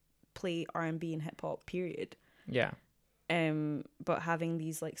clubs that play R&B and hip hop. Period. Yeah. But having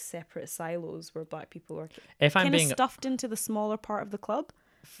these like separate silos where black people are kind of stuffed into the smaller part of the club,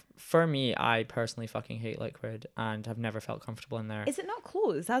 For me, I personally fucking hate Liquid and have never felt comfortable in there. Is it not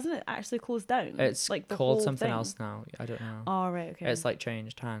closed? Hasn't it actually closed down? It's like the called whole something thing? else now. I don't know. Oh, right, okay. It's like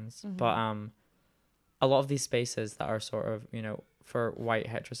changed hands. Mhm. But a lot of these spaces that are sort of, you know, for white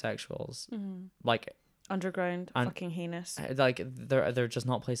heterosexuals, like Underground, fucking heinous. like they're just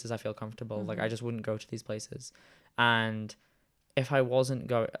not places I feel comfortable. Like I just wouldn't go to these places. And if I wasn't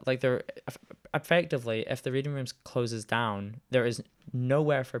going, like they're effectively, if the reading rooms closes down, there is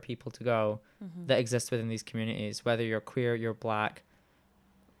nowhere for people to go that exists within these communities, whether you're queer, you're black.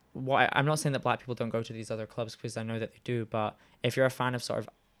 I'm not saying that black people don't go to these other clubs, because I know that they do, but if you're a fan of sort of,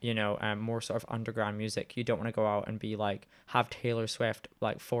 you know, more sort of underground music, you don't want to go out and be like, have Taylor Swift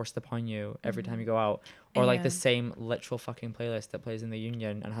like forced upon you every time you go out, or like the same literal fucking playlist that plays in the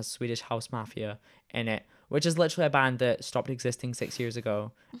Union and has Swedish House Mafia in it, which is literally a band that stopped existing 6 years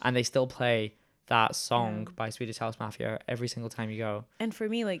ago, and they still play that song by Swedish House Mafia every single time you go. And for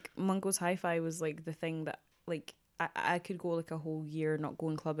me, like, Mungo's Hi-Fi was like the thing that, like, I could go like a whole year not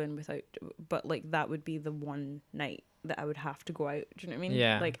going clubbing without, but like that would be the one night that I would have to go out. Do you know what I mean?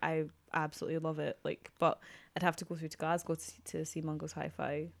 Yeah. Like, I absolutely love it. Like, but I'd have to go through to Glasgow to see Mungo's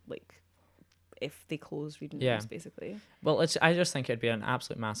Hi-Fi, like, if they close reading rooms, basically. Well, I just think it'd be an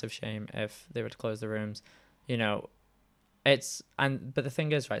absolute massive shame if they were to close the rooms. You know, but the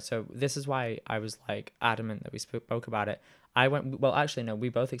thing is, right, so this is why I was like adamant that we spoke about it. Well, actually, no, we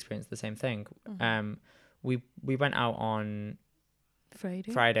both experienced the same thing. We went out on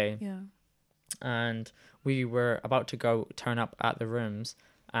Friday. Yeah. And we were about to go turn up at the rooms,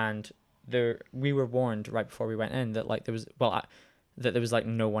 and we were warned right before we went in that like there was like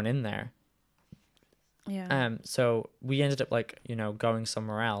no one in there. Yeah. So we ended up like, you know, going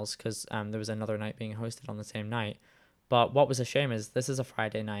somewhere else because there was another night being hosted on the same night. But what was a shame is this is a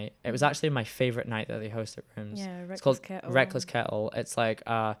Friday night. It was actually my favorite night that they host at rooms. Yeah, it's called Reckless Kettle. It's like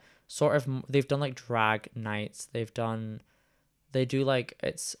sort of, they've done like drag nights. They do like,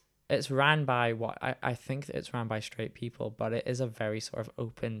 it's ran by I think that it's ran by straight people, but it is a very sort of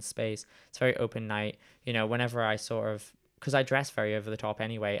open space. It's a very open night. You know, whenever I sort of, because I dress very over the top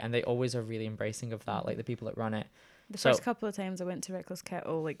anyway, and they always are really embracing of that, like the people that run it. The first couple of times I went to Reckless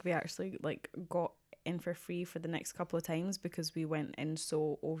Kettle, like we actually like got in for free for the next couple of times because we went in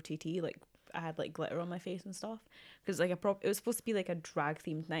so OTT, like I had like glitter on my face and stuff, because like it was supposed to be like a drag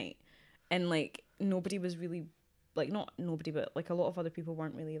themed night, and like nobody was really, like not nobody, but like a lot of other people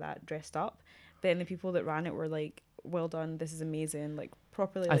weren't really that dressed up. Then the people that ran it were like, well done, this is amazing, like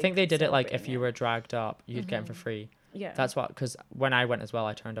properly. I think they did it like if you were were dragged up, you'd get them for free. Yeah, that's what, because when I went as well,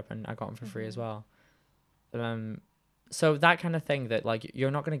 I turned up and I got them for free as well. So that kind of thing that like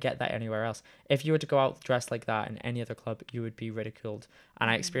you're not going to get that anywhere else. If you were to go out dressed like that in any other club, you would be ridiculed. And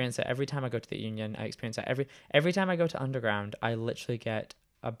I experience it every time I go to the Union. I experience it every time I go to Underground. I literally get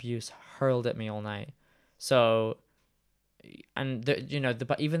abuse hurled at me all night. So, and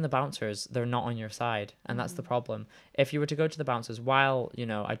even the bouncers, they're not on your side, and that's the problem. If you were to go to the bouncers, while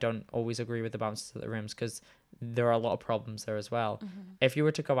I don't always agree with the bouncers at the rooms because there are a lot of problems there as well. If you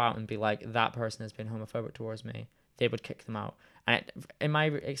were to go out and be like, that person has been homophobic towards me, they would kick them out. And in my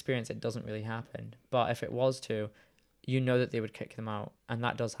experience, it doesn't really happen. But if it was to, that they would kick them out, and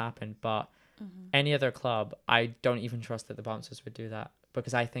that does happen. But any other club, I don't even trust that the bouncers would do that,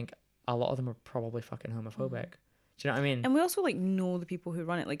 because I think a lot of them are probably fucking homophobic. Do you know what I mean? And we also like know the people who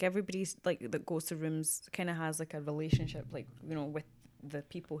run it. Like everybody's like that goes to rooms kind of has like a relationship, like with the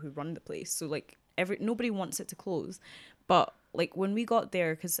people who run the place. So like nobody wants it to close, but like when we got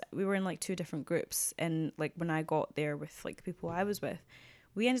there, because we were in like two different groups, and like when I got there with like the people I was with,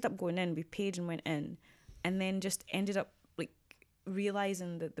 we ended up going in. We paid and went in, and then just ended up like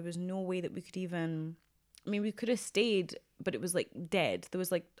realizing that there was no way that we could even. I mean, we could have stayed, but it was like dead. There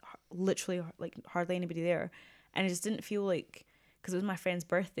was like literally like hardly anybody there. And it just didn't feel like, because it was my friend's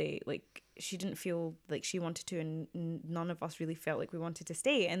birthday, like she didn't feel like she wanted to, and none of us really felt like we wanted to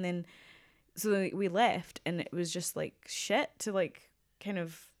stay. And then so we left, and it was just like shit to like kind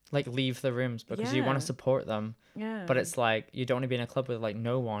of like leave the rooms because you want to support them. Yeah. But it's like you don't want to be in a club with like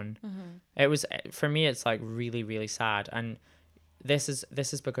no one. It was, for me, it's like really, really sad. And this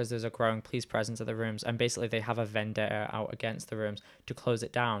is because there's a growing police presence at the rooms, and basically they have a vendetta out against the rooms to close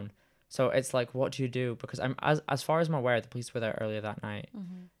it down. So it's like, what do you do? Because as far as I'm aware, the police were there earlier that night.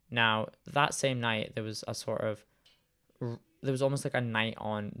 Now, that same night, there was almost like a night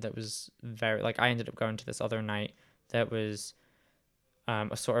on that was very, like, I ended up going to this other night that was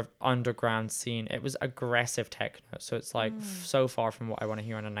a sort of underground scene. It was aggressive techno. So it's like so far from what I want to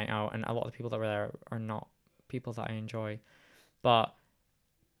hear on a night out. And a lot of the people that were there are not people that I enjoy. But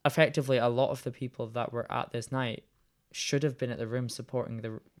effectively, a lot of the people that were at this night should have been at the room supporting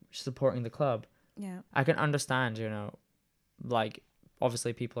the club. Yeah. I can understand, you know, like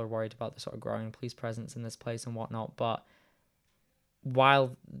obviously people are worried about the sort of growing police presence in this place and whatnot, but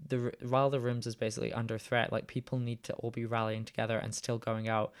while the rooms is basically under threat, like people need to all be rallying together and still going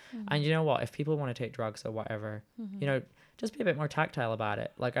out. And you know what, if people want to take drugs or whatever, you know, just be a bit more tactile about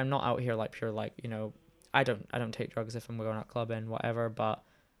it. Like I'm not out here like pure, like, you know, I don't take drugs if I'm going out clubbing, whatever, but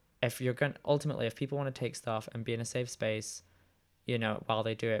if you're going ultimately, if people want to take stuff and be in a safe space, you know, while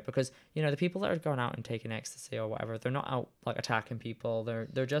they do it, because, you know, the people that are going out and taking ecstasy or whatever, they're not out like attacking people,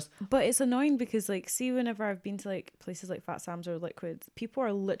 they're just. But it's annoying because, like, see, whenever I've been to like places like Fat Sam's or Liquid, people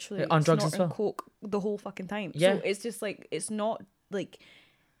are literally on drugs as well, coke the whole fucking time. Yeah. So it's just like, it's not like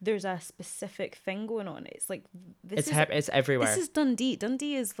there's a specific thing going on. It's like it's everywhere. This is Dundee.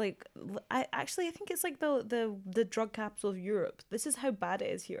 Dundee is like, I think it's like the drug capital of Europe. This is how bad it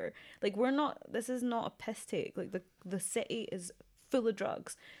is here. Like this is not a piss take. Like the city is full of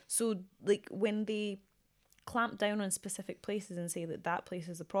drugs. So like when they clamp down on specific places and say that place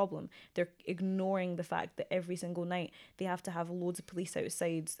is a problem, they're ignoring the fact that every single night they have to have loads of police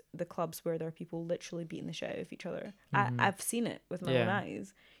outside the clubs where there are people literally beating the shit out of each other. I've seen it with my own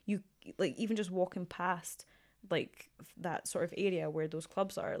eyes. You like even just walking past like that sort of area where those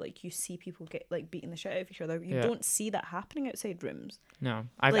clubs are, like you see people get like beating the shit out of each other. You don't see that happening outside rooms. No,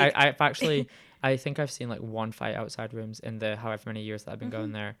 I've actually I think I've seen like one fight outside rooms in the however many years that I've been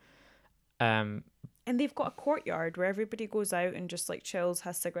going there. And they've got a courtyard where everybody goes out and just like chills,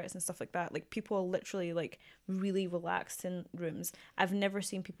 has cigarettes and stuff like that. Like people are literally like really relaxed in rooms. I've never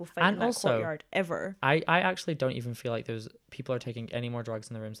seen people fight in that courtyard ever. I actually don't even feel like there's people are taking any more drugs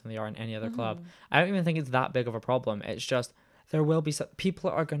in the rooms than they are in any other club. I don't even think it's that big of a problem. It's just there will be people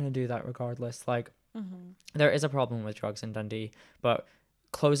are going to do that regardless. Like there is a problem with drugs in Dundee, but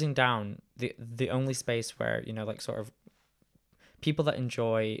closing down the only space where, you know, like sort of people that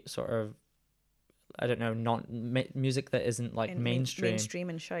enjoy sort of, I don't know, music that isn't like mainstream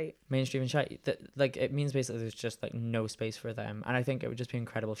and shite. That like it means basically there's just like no space for them, and I think it would just be an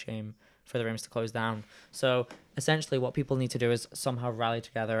incredible shame for the rooms to close down. So essentially, what people need to do is somehow rally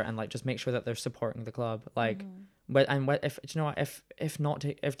together and like just make sure that they're supporting the club. Like, if you know what, if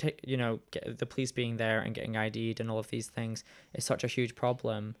you know, get the police being there and getting ID'd and all of these things is such a huge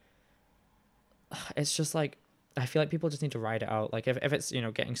problem. It's just like, I feel like people just need to ride it out. Like if it's, you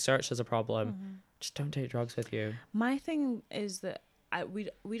know, getting searched as a problem, just don't take drugs with you. My thing is that we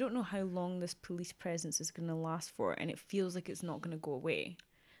don't know how long this police presence is going to last for, and it feels like it's not going to go away.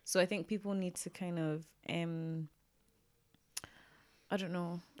 So I think people need to kind of I don't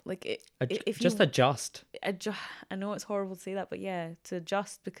know, like if just you adjust. I know it's horrible to say that, but yeah, to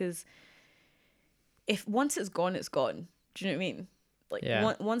adjust, because if once it's gone, it's gone. Do you know what I mean? Like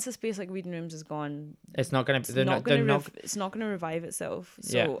once a space like reading rooms is gone, it's not going to revive itself.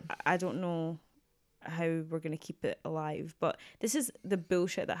 So I don't know how we're going to keep it alive. But this is the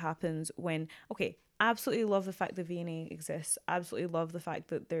bullshit that happens when, okay, absolutely love the fact that V&A exists. Absolutely love the fact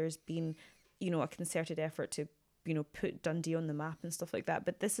that there's been, you know, a concerted effort to, you know, put Dundee on the map and stuff like that.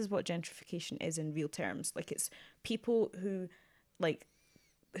 But this is what gentrification is in real terms. Like, it's people who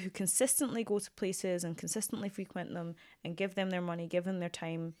consistently go to places and consistently frequent them and give them their money, give them their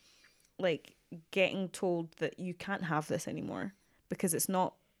time, like getting told that you can't have this anymore because it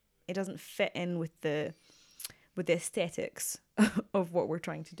doesn't fit in with the aesthetics of what we're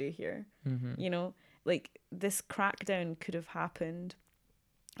trying to do here. You know, like this crackdown could have happened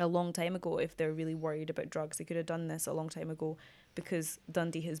a long time ago. If they're really worried about drugs, they could have done this a long time ago, because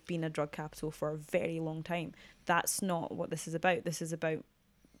Dundee has been a drug capital for a very long time. That's not what this is about. This is about,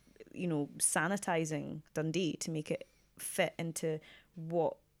 you know, sanitizing Dundee to make it fit into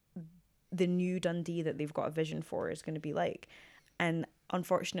what the new Dundee that they've got a vision for is going to be like. And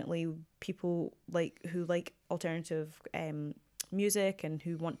unfortunately, people who like alternative music and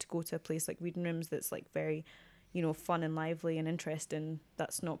who want to go to a place like Reading Rooms that's like very, you know, fun and lively and interesting,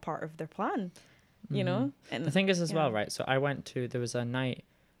 that's not part of their plan, you know. And the thing is as well, right, so there was a night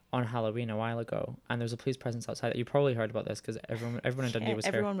on Halloween a while ago, and there was a police presence outside. You probably heard about this because everyone in Dundee was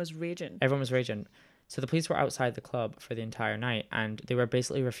here. Everyone was raging. So the police were outside the club for the entire night, and they were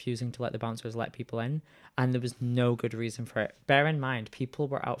basically refusing to let the bouncers let people in, and there was no good reason for it. Bear in mind, people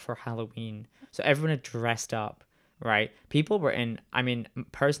were out for Halloween, so everyone had dressed up, right? People were in, I mean,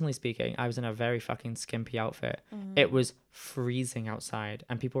 personally speaking, I was in a very fucking skimpy outfit. It was freezing outside,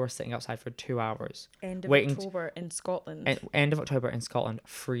 and people were sitting outside for 2 hours. End of October in Scotland.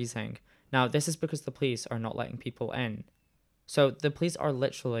 Freezing. Now, this is because the police are not letting people in. So the police are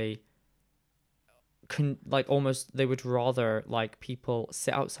literally, they would rather like people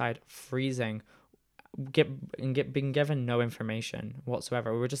sit outside freezing being given no information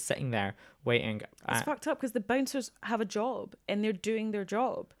whatsoever. We were just sitting there waiting. It's fucked up because the bouncers have a job and they're doing their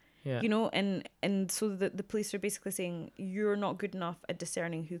job. Yeah. You know, and so the police are basically saying you're not good enough at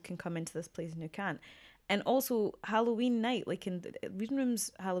discerning who can come into this place and who can't. And also Halloween night, like in the reading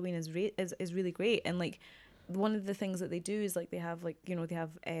rooms, Halloween is really great. And like one of the things that they do is like they have like, you know, they have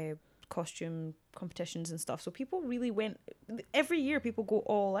costume competitions and stuff. So people really went every year. People go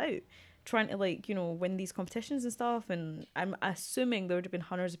all out trying to like, you know, win these competitions and stuff. And I'm assuming there would have been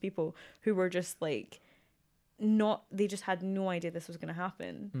hundreds of people who were just like. They just had no idea this was going to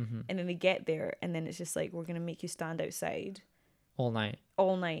happen. Mm-hmm. And then they get there and then it's just like, we're going to make you stand outside all night.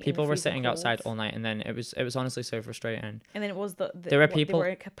 People were sitting outside all night, and then it was honestly so frustrating. And then it was there were people, they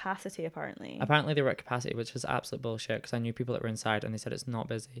were at capacity apparently they were at capacity, which is absolute bullshit, because I knew people that were inside and they said it's not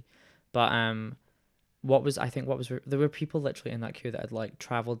busy. But there were people literally in that queue that had like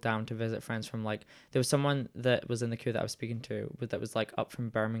traveled down to visit friends from like, there was someone that was in the queue that I was speaking to that was like up from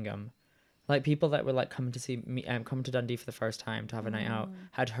Birmingham. Like people that were like coming to see me, coming to Dundee for the first time to have a night out,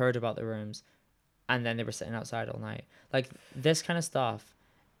 had heard about the rooms, and then they were sitting outside all night. Like this kind of stuff,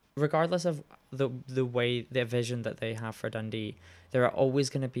 regardless of the vision that they have for Dundee, there are always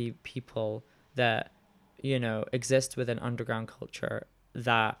going to be people that, you know, exist within underground culture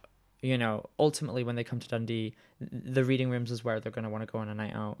that, you know, ultimately when they come to Dundee, the reading rooms is where they're going to want to go on a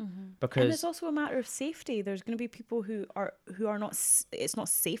night out. Because and it's also a matter of safety. There's going to be people who are not, it's not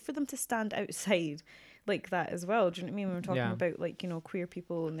safe for them to stand outside like that as well. Do you know what I mean? When we're talking about like, you know, queer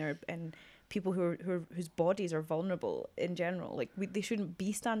people and people who are whose bodies are vulnerable in general, like they shouldn't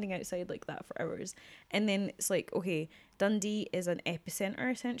be standing outside like that for hours. And then it's like, okay, Dundee is an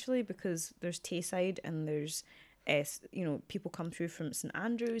epicenter essentially because there's Tayside and there's you know, people come through from St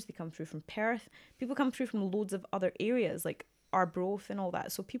Andrews, they come through from Perth, people come through from loads of other areas like Arbroath and all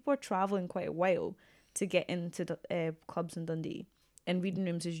that. So people are travelling quite a while to get into the clubs in Dundee, and reading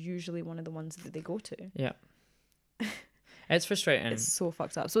rooms is usually one of the ones that they go to. Yeah. It's frustrating. It's so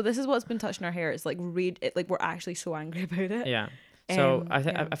fucked up. So this is what's been touching our hair. It's like like we're actually so angry about it. Yeah. So I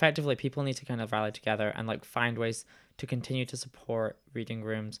think effectively people need to kind of rally together and like find ways to continue to support reading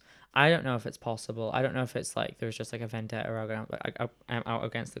rooms. I don't know if it's possible. I don't know if it's like there's just like a vendetta out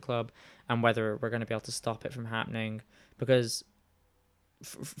against the club, and whether we're going to be able to stop it from happening. Because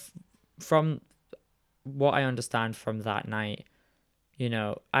from what I understand from that night, you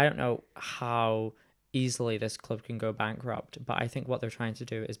know, I don't know how easily this club can go bankrupt, but I think what they're trying to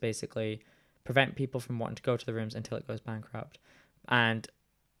do is basically prevent people from wanting to go to the rooms until it goes bankrupt. And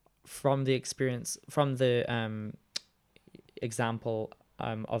from the experience, from the example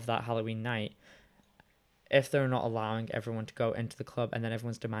of that Halloween night, if they're not allowing everyone to go into the club and then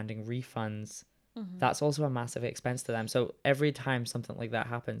everyone's demanding refunds, that's also a massive expense to them. So every time something like that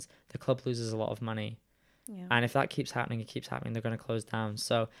happens, the club loses a lot of money. Yeah. And if that keeps happening, they're going to close down.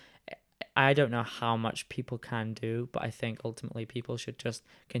 So I don't know how much people can do, but I think ultimately people should just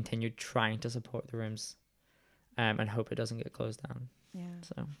continue trying to support the rooms and hope it doesn't get closed down. Yeah,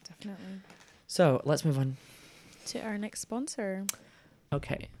 so definitely. So let's move on to our next sponsor.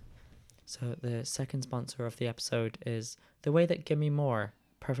 Okay. So the second sponsor of the episode is The Way That Gimme More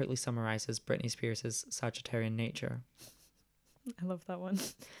perfectly summarizes Britney Spears' Sagittarian nature. I love that one.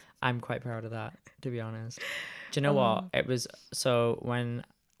 I'm quite proud of that, to be honest. Do you know what? It was, so when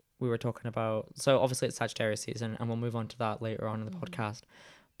we were talking about, so obviously it's Sagittarius season, and we'll move on to that later on in the podcast,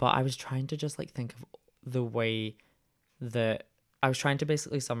 but I was trying to just like think of the way that, I was trying to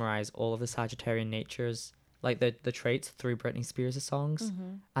basically summarize all of the Sagittarian natures, like the traits through Britney Spears' songs,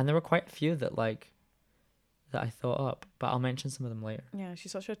 and there were quite a few that I thought up, but I'll mention some of them later. Yeah,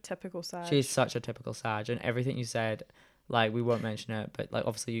 she's such a typical Sag. She's such a typical Sag, and everything you said, like, we won't mention it, but like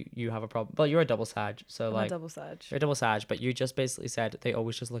obviously you have a problem. Well, you're a double Sag, so I'm like a double Sag. You're a double Sag, but you just basically said they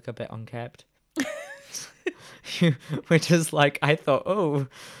always just look a bit unkept. Which is like, I thought, oh.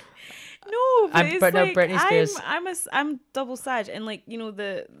 No, but it's but like, no, Britney Spears. I'm double Sag, and like, you know,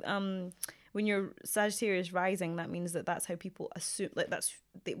 the when you're Sagittarius rising, that means that's how people assume, like that's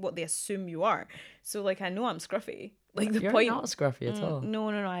what they assume you are. So like, I know I'm scruffy. Like You're not scruffy at all. No,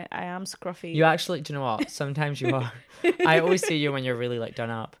 I am scruffy. You actually, do you know what? Sometimes you are. I always see you when you're really like done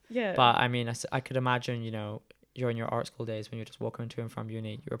up. Yeah. But I mean, I could imagine, you know, you're in your art school days when you're just walking to and from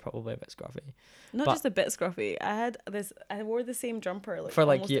uni, you were probably a bit scruffy. Not just a bit scruffy. I wore the same jumper like for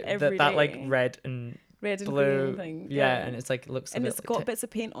like every that day. like red and blue thing. Yeah, and it's like looks. And it's got bits of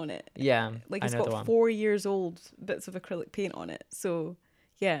paint on it. Yeah, like it's got 4 years old bits of acrylic paint on it. So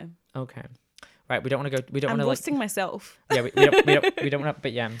yeah. Okay. Right, we don't want to go. We don't want to. I'm roasting myself. Yeah, we don't want to.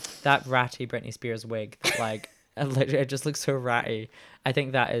 But yeah, that ratty Britney Spears wig, like, it just looks so ratty. I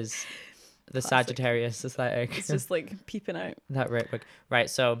think that is the Classic. Sagittarius aesthetic. It's just like peeping out. That right.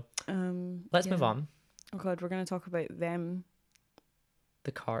 So let's move Yeah. on. Oh God, we're gonna talk about them.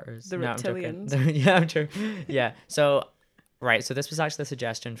 The Carters. The No, I'm joking. reptilians. Yeah, I'm true. Yeah. So right. So this was actually a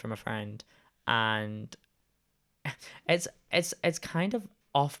suggestion from a friend, and it's kind of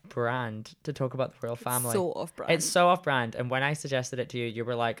off-brand to talk about the royal family. So off-brand. It's so off-brand, and when I suggested it to you, you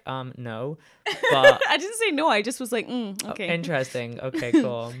were like, no, but I didn't say no. I just was like, okay. interesting. Okay,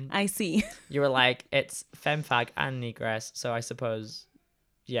 cool. I see. You were like, it's femme fag and negress, so I suppose,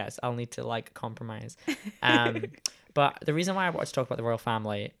 yes, I'll need to like compromise. But the reason why I wanted to talk about the royal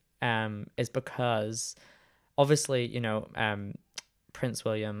family is because obviously, you know, Prince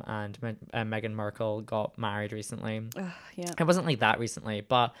William and Meghan Markle got married recently. Yeah. It wasn't like that recently,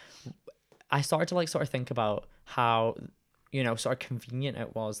 but I started to like sort of think about how, you know, sort of convenient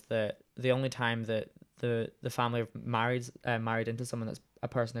it was that the only time that the family married into someone that's a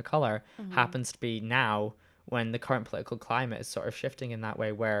person of color happens to be now, when the current political climate is sort of shifting in that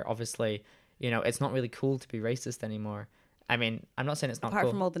way, where obviously, you know, it's not really cool to be racist anymore. I mean, I'm not saying it's not Apart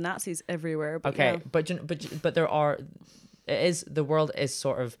cool. from all the Nazis everywhere. But Okay, yeah. but there are, the world is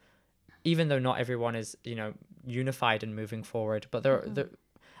sort of, even though not everyone is, you know, unified and moving forward, but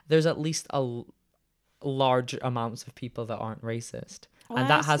there's at least a large amounts of people that aren't racist. Well, And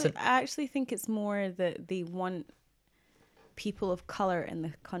that hasn't. I actually think it's more that they want people of color in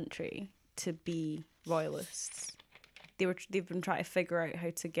the country to be royalists. They've been trying to figure out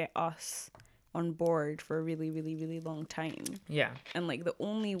how to get us on board for a really, really, really long time. Yeah. And like the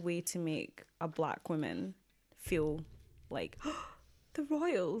only way to make a black woman feel like the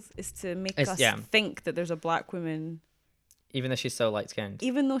royals is to make us think that there's a black woman, Even though she's so light skinned.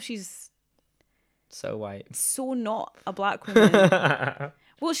 even though she's So white. so not a black woman.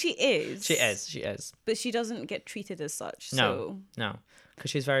 Well, she is. She is. But she doesn't get treated as such. No. Because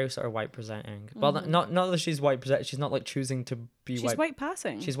she's very sort of white presenting. Well, not that she's white presenting. She's not like choosing to be She's white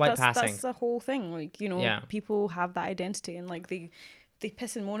passing. She's white passing. That's the whole thing. Like, you know, people have that identity, and like they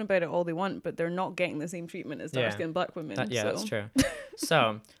piss and moan about it all they want, but they're not getting the same treatment as dark skinned black women. That's true.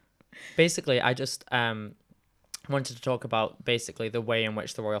 So basically, I just wanted to talk about basically the way in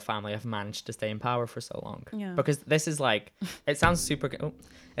which the royal family have managed to stay in power for so long. Yeah. Because this is like, it sounds super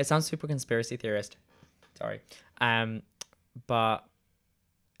conspiracy theorist. Sorry. But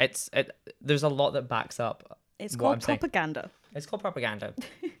there's a lot that backs up. It's called propaganda. It's called propaganda.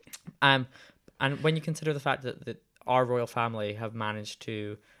 And when you consider the fact that our royal family have managed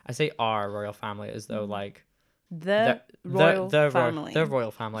to, I say our royal family as though like the royal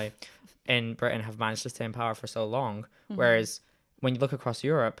family in Britain have managed to stay in power for so long, whereas when you look across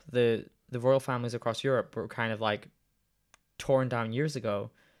Europe, the royal families across Europe were kind of like torn down years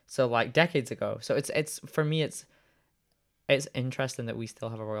ago, so like decades ago. So it's for me it's interesting that we still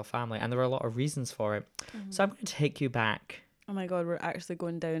have a royal family, and there are a lot of reasons for it. So I'm going to take you back. Oh my God, we're actually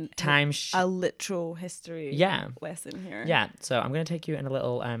going down a literal history lesson here. Yeah, so I'm going to take you in a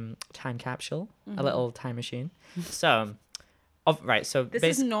little time capsule, a little time machine. So, so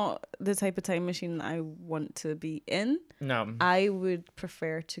this is not the type of time machine that I want to be in. No. I would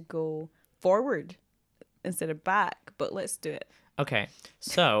prefer to go forward instead of back, but let's do it. Okay,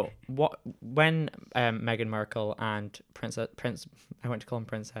 so when Meghan Markle and Prince I went to call him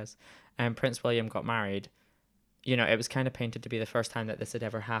Princess, and Prince William got married, you know, it was kind of painted to be the first time that this had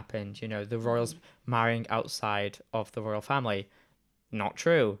ever happened. You know, the royals marrying outside of the royal family. Not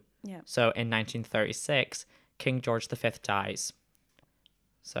true. Yeah. So in 1936, King George V dies.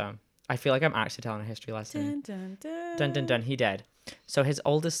 So I feel like I'm actually telling a history lesson. Dun, dun, dun. Dun, dun, dun, he dead. So his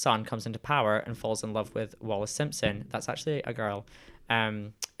oldest son comes into power and falls in love with Wallis Simpson. That's actually a girl.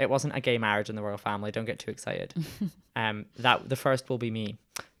 It wasn't a gay marriage in the royal family. Don't get too excited. That the first will be me.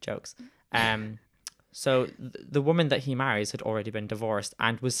 Jokes. So the woman that he marries had already been divorced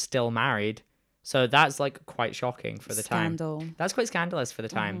and was still married. So that's like quite shocking for the time. That's quite scandalous for the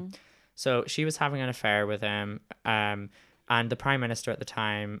time. So she was having an affair with him. And the prime minister at the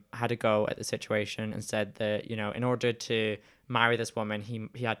time had a go at the situation and said that, you know, in order to marry this woman,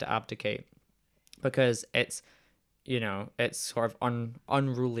 he had to abdicate because it's, you know, it's sort of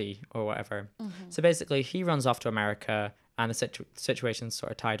unruly or whatever. So basically he runs off to America, and the situation's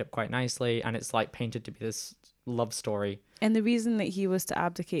sort of tied up quite nicely, and it's like painted to be this love story. And the reason that he was to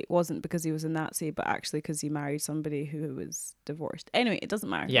abdicate wasn't because he was a Nazi, but actually because he married somebody who was divorced. Anyway, it doesn't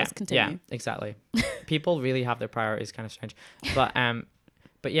matter. Let's continue. Yeah, exactly. People really have their priorities, kind of strange.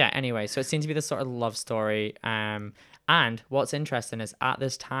 But yeah, anyway, so it seemed to be this sort of love story. And what's interesting is at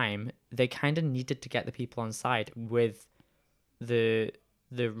this time, they kind of needed to get the people on side with the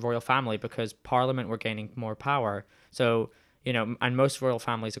royal family because Parliament were gaining more power. So, you know, and most royal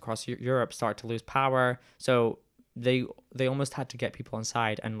families across Europe start to lose power. So they almost had to get people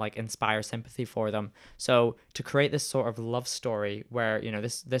inside and like inspire sympathy for them. So to create this sort of love story where, you know,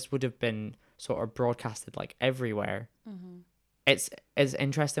 this would have been sort of broadcasted like everywhere. It's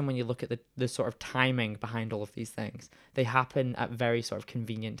interesting when you look at the sort of timing behind all of these things. They happen at very sort of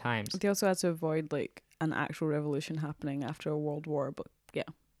convenient times. They also had to avoid like an actual revolution happening after a world war, but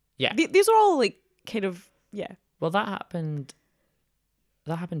Yeah. These are all like kind of Well, that happened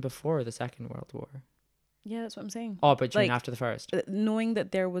before the Second World War. Yeah, that's what I'm saying. Oh, but you mean Like, after the first? knowing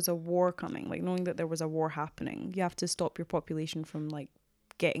that there was a war coming, like knowing that there was a war happening, you have to stop your population from like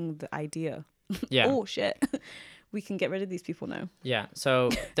getting the idea. Yeah. Oh shit, we can get rid of these people now. Yeah.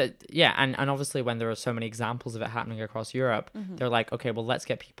 So and obviously when there are so many examples of it happening across Europe, they're like, okay, well, let's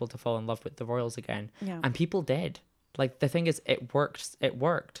get people to fall in love with the royals again. Yeah. And people did. Like, the thing is, it worked. It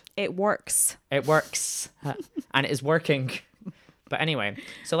works. It works. And it is working. But anyway,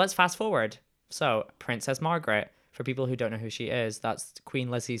 so let's fast forward. So Princess Margaret, for people who don't know who she is, that's Queen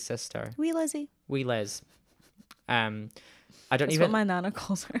Lizzie's sister. Wee Lizzie. Wee Liz. I don't That's even. what my nana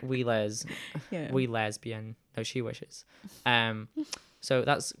calls her. Wee Liz. Yeah. Wee lesbian. No, she wishes. So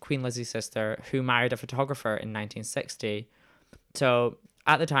that's Queen Lizzie's sister, who married a photographer in 1960. So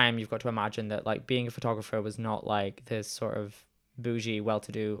at the time, you've got to imagine that like being a photographer was not like this sort of bougie,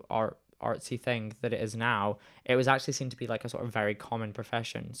 well-to-do artsy thing that it is now. It was actually seen to be like a sort of very common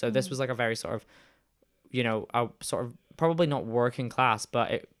profession. So this was like a very sort of, you know, a sort of probably not working class,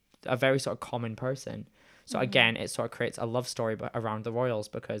 but a very sort of common person. So again, it sort of creates a love story around the royals,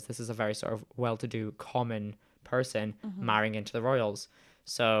 because this is a very sort of well-to-do common person marrying into the royals.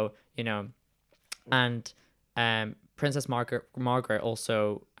 So, you know, and Princess Margaret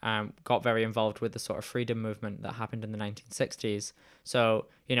also got very involved with the sort of freedom movement that happened in the 1960s. So,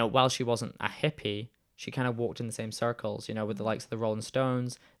 you know, while she wasn't a hippie, she kind of walked in the same circles, you know, with the likes of the Rolling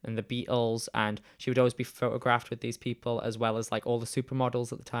Stones and the Beatles, and she would always be photographed with these people, as well as like all the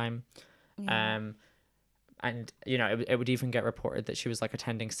supermodels at the time. And, you know, it would even get reported that she was like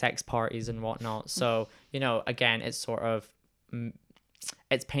attending sex parties and whatnot. So, you know, again, it's sort of,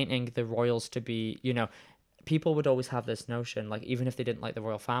 it's painting the royals to be, you know, people would always have this notion, like, even if they didn't like the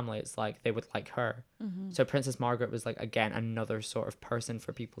royal family, it's like they would like her. So Princess Margaret was like, again, another sort of person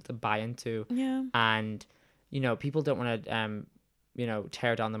for people to buy into. Yeah. And, you know, people don't want to, you know,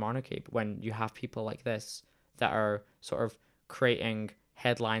 tear down the monarchy, but when you have people like this that are sort of creating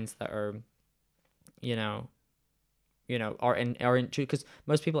headlines that are, you know, are into, because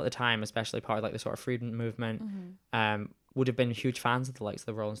most people at the time, especially part of like the sort of freedom movement, would have been huge fans of the likes of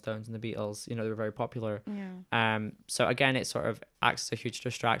the Rolling Stones and the Beatles. You know, they were very popular. So again, it sort of acts as a huge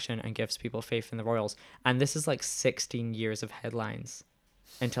distraction and gives people faith in the royals. And this is like 16 years of headlines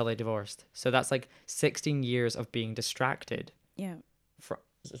until they divorced. So that's like 16 years of being distracted. Yeah.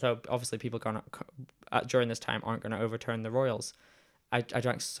 So obviously people during this time aren't going to overturn the royals. I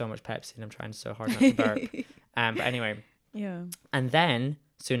drank so much Pepsi and I'm trying so hard not to burp. But anyway. Yeah. And then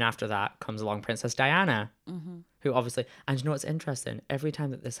soon after that comes along Princess Diana, who obviously, and you know what's interesting? Every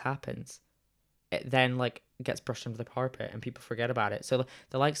time that this happens, it then like gets brushed under the carpet and people forget about it. So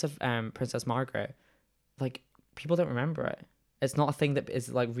the likes of Princess Margaret, like, people don't remember it. It's not a thing that is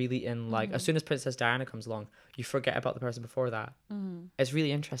like really in like, as soon as Princess Diana comes along, you forget about the person before that. It's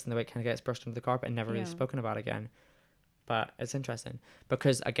really interesting the way it kind of gets brushed under the carpet and never really spoken about again. But it's interesting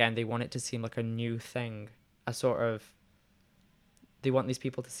because, again, they want it to seem like a new thing, they want these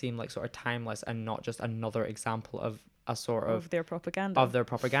people to seem like sort of timeless and not just another example of a sort of their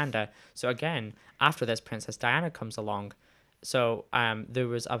propaganda. So again, after this, Princess Diana comes along. So there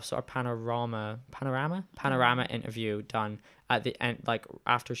was a sort of panorama interview done at the end, like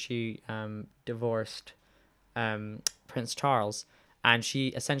after she divorced Prince Charles, and she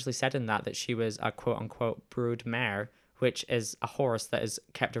essentially said in that she was a quote unquote brood mare, which is a horse that is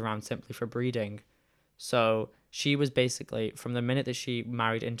kept around simply for breeding. So she was basically, from the minute that she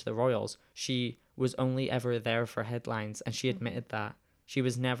married into the royals, she was only ever there for headlines, and she admitted that. It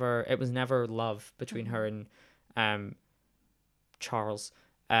was never love between her and Charles.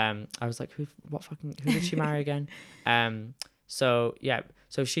 I was like, who did she marry again? So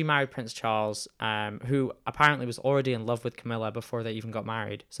she married Prince Charles, who apparently was already in love with Camilla before they even got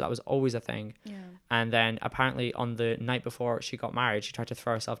married. So that was always a thing. Yeah. And then apparently on the night before she got married, she tried to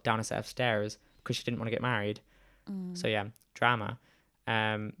throw herself down a set of stairs because she didn't want to get married. So yeah, drama.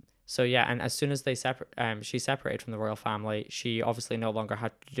 So yeah, and as soon as she separated from the royal family, she obviously no longer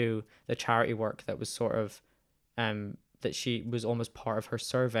had to do the charity work that was sort of, that she was almost part of her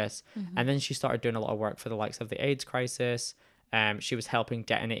service. And then she started doing a lot of work for the likes of the AIDS crisis. She was helping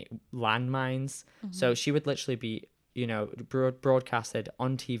detonate landmines. So she would literally be broadcasted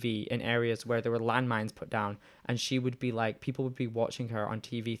on TV in areas where there were landmines put down, and she would be like, people would be watching her on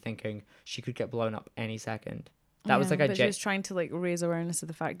TV thinking she could get blown up any second. That was like but she was trying to like raise awareness of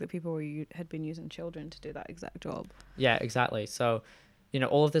the fact that people had been using children to do that exact job. Yeah, exactly. So,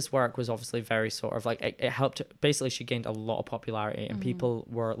 all of this work was obviously very sort of like, it helped. Basically, she gained a lot of popularity, and people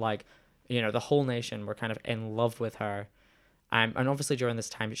were like, the whole nation were kind of in love with her. And obviously during this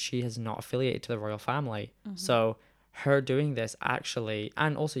time, she is not affiliated to the royal family. So her doing this actually,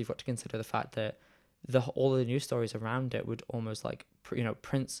 and also you've got to consider the fact that all the news stories around it would almost like,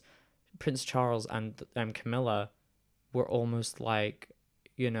 Prince Charles and Camilla were almost like,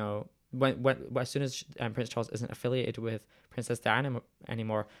 when as soon as Prince Charles isn't affiliated with Princess Diana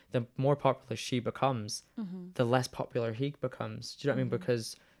anymore, the more popular she becomes, the less popular he becomes. Do you know what I mean?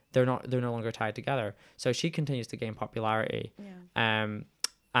 Because they're no longer tied together. So she continues to gain popularity. Yeah.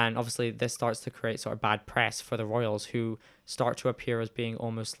 And obviously this starts to create sort of bad press for the royals, who start to appear as being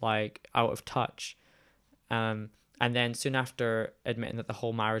almost like out of touch. And then soon after admitting that the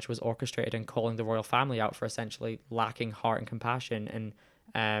whole marriage was orchestrated and calling the royal family out for essentially lacking heart and compassion,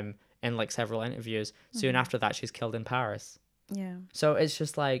 and in like several interviews, soon after that she's killed in Paris. Yeah. So it's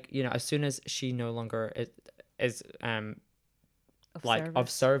just like, as soon as she no longer is of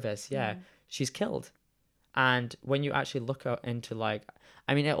service, she's killed. And when you actually look out into like,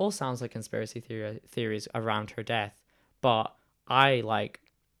 I mean, it all sounds like conspiracy theories around her death, but I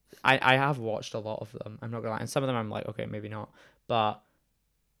have watched a lot of them. I'm not gonna lie, and some of them I'm like, okay, maybe not, but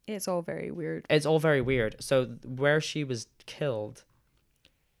it's all very weird. So where she was killed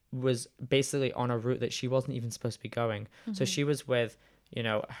was basically on a route that she wasn't even supposed to be going. So she was with,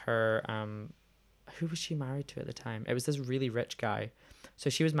 her who was she married to at the time? It was this really rich guy. So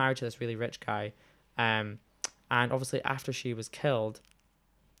she was married to this really rich guy, and obviously after she was killed,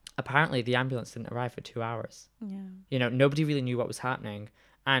 apparently the ambulance didn't arrive for 2 hours. Yeah. Nobody really knew what was happening.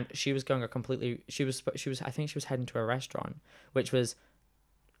 And she was going she was I think she was heading to a restaurant,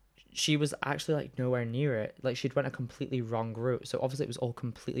 she was actually like nowhere near it. Like she'd went a completely wrong route. So obviously it was all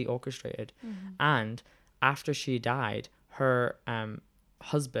completely orchestrated. And after she died, her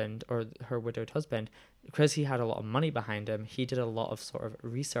husband, or her widowed husband, because he had a lot of money behind him, he did a lot of sort of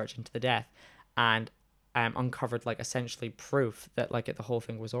research into the death, and uncovered like essentially proof that like the whole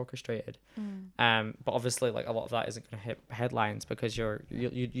thing was orchestrated. But obviously like a lot of that isn't going to hit headlines, because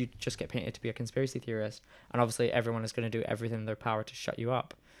you just get painted to be a conspiracy theorist, and obviously everyone is going to do everything in their power to shut you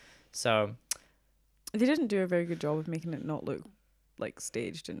up. So they didn't do a very good job of making it not look like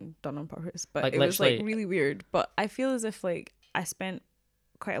staged and done on purpose, but like, it was like really weird. But I feel as if like I spent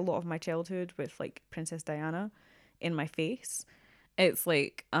quite a lot of my childhood with like Princess Diana in my face. It's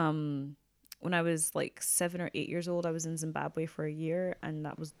like when I was like 7 or 8 years old, I was in Zimbabwe for a year, and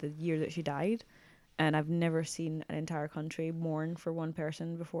that was the year that she died. And I've never seen an entire country mourn for one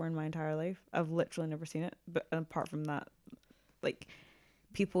person before in my entire life. I've literally never seen it. But apart from that, like,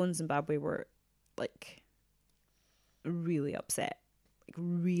 people in Zimbabwe were like really upset, like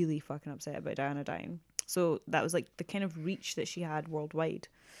really fucking upset about Diana dying. So that was like the kind of reach that she had worldwide.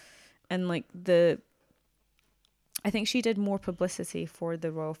 And like I think she did more publicity for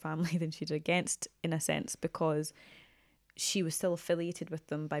the royal family than she did against, in a sense, because she was still affiliated with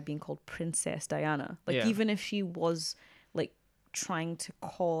them by being called Princess Diana. Like, even if she was like trying to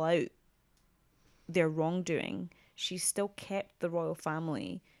call out their wrongdoing, she still kept the royal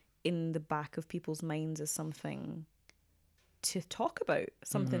family in the back of people's minds as something to talk about,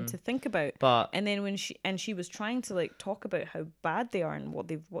 something to think about. But and then when she was trying to like talk about how bad they are and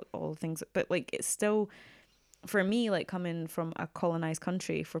what all the things, but like it's still, for me, like coming from a colonized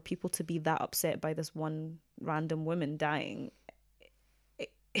country, for people to be that upset by this one random woman dying,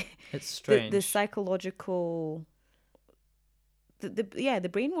 it's strange. The psychological, the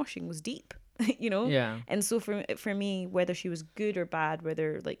brainwashing was deep. Yeah. And so for me, whether she was good or bad,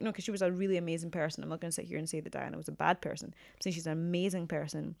 whether like, no, because she was a really amazing person. I'm not going to sit here and say that Diana was a bad person. I'm saying she's an amazing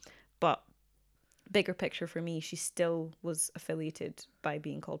person, but bigger picture for me, she still was affiliated by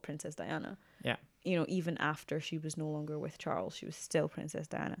being called Princess Diana. Yeah. Even after she was no longer with Charles, she was still Princess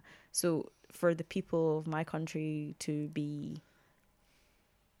Diana. So for the people of my country to be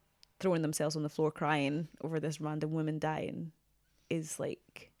throwing themselves on the floor crying over this random woman dying is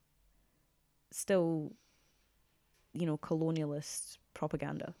like still, colonialist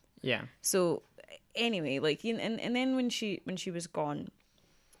propaganda. Yeah. So anyway, like, and then when she was gone,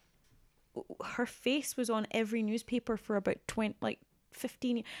 her face was on every newspaper for about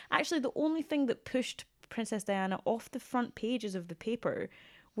 15 years. Actually, the only thing that pushed Princess Diana off the front pages of the paper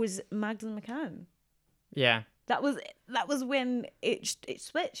was Magdalene McCann. Yeah. That was when it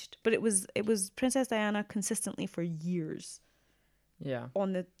switched, but it was Princess Diana consistently for years Yeah.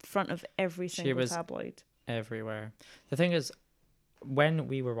 on the front of every She single was tabloid. everywhere. The thing is, when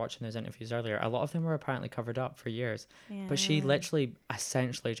we were watching those interviews earlier, a lot of them were apparently covered up for years. Yeah. But she literally,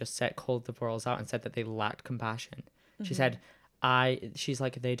 essentially, just called the royals out and said that they lacked compassion. She Mm-hmm. said, she's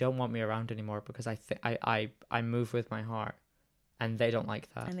like, they don't want me around anymore because I move with my heart, and they don't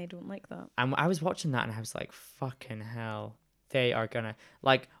like that. And they don't like that. And I was watching that and I was like, fucking hell, they are gonna,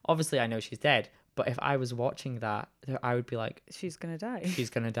 like, obviously I know she's dead, but if I was watching that, I would be like, She's gonna die.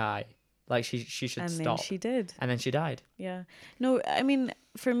 she's gonna die. Like, she should And stop. then she did. And then she died. Yeah. No, I mean,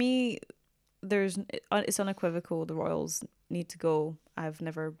 for me, it's unequivocal. The royals need to go. I've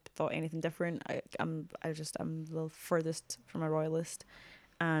never thought anything different. I'm the furthest from a royalist,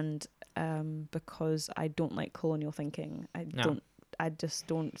 and because I don't like colonial thinking. I just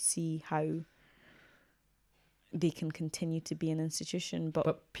don't see how they can continue to be an institution.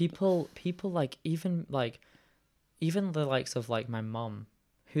 But people like, even the likes of like my mum,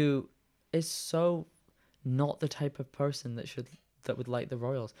 who is so not the type of person that would like the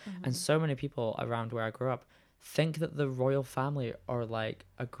royals, and so many people around where I grew up think that the royal family are like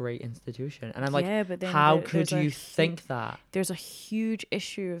a great institution, and I'm like, yeah, but then how could you think that? There's a huge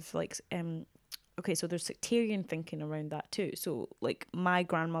issue of like okay, so there's sectarian thinking around that too. So like my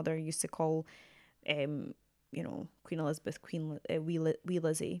grandmother used to call Queen Elizabeth wee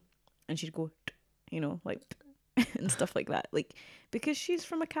Lizzie, and she'd go like and stuff like that, like, because she's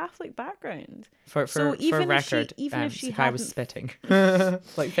from a Catholic background. For record, even if she Sakai was spitting,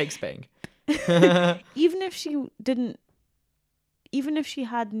 like fake spitting. even if she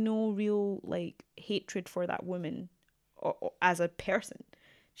had no real like hatred for that woman or as a person,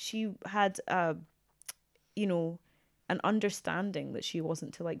 she had an understanding that she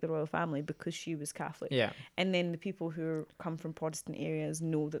wasn't to like the royal family because she was Catholic. Yeah. And then the people who come from Protestant areas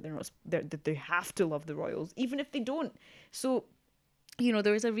know that that they have to love the royals, even if they don't. So,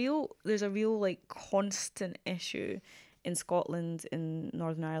 there's a real like constant issue in Scotland, in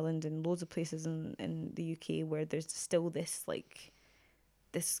Northern Ireland, and loads of places in the UK where there's still this like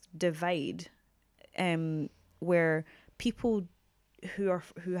this divide, where people who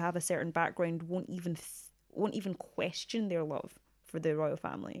have a certain background won't even question their love for the royal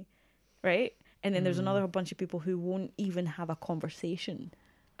family, right? And then there's another bunch of people who won't even have a conversation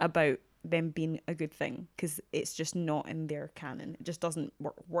about them being a good thing because it's just not in their canon. It just doesn't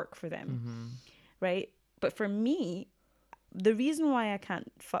work for them, right? But for me, the reason why I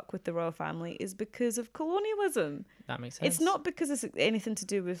can't fuck with the royal family is because of colonialism. That makes sense. It's not because it's anything to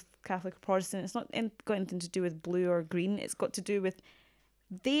do with Catholic or Protestant. It's not got anything to do with blue or green. It's got to do with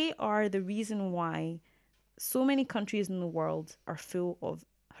they are the reason why so many countries in the world are full of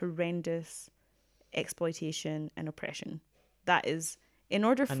horrendous exploitation and oppression. That is,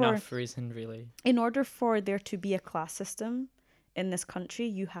 enough reason, really. In order for there to be a class system in this country,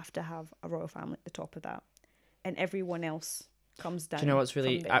 you have to have a royal family at the top of that, and everyone else comes down. Do you know what's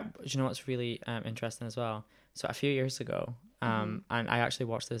really interesting as well? So a few years ago, and I actually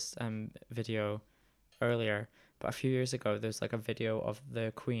watched this video earlier, but a few years ago, there's like a video of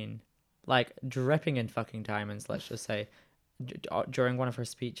the Queen, like dripping in fucking diamonds, let's just say, during one of her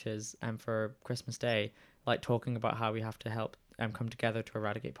speeches for Christmas Day, like talking about how we have to help come together to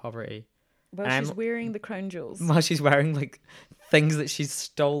eradicate poverty. Well, she's wearing the crown jewels. Well, she's wearing like things that she's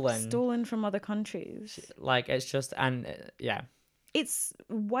stolen from other countries. Like, it's just, and yeah, it's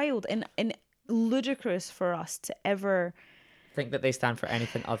wild and ludicrous for us to ever think that they stand for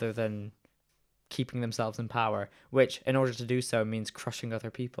anything other than keeping themselves in power, which in order to do so means crushing other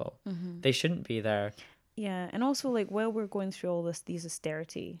people. They shouldn't be there. Yeah, and also like while we're going through all these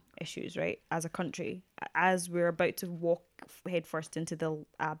austerity issues, right, as a country, as we're about to walk headfirst into the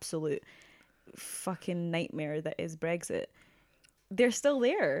absolute fucking nightmare that is Brexit, they're still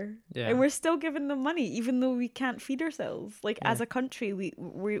there, and we're still giving them money even though we can't feed ourselves. Like as a country,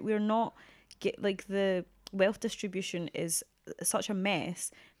 we're not like the wealth distribution is such a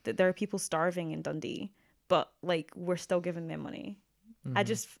mess that there are people starving in Dundee, but like we're still giving them money. I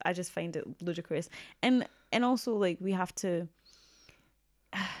just find it ludicrous, and also like we have to.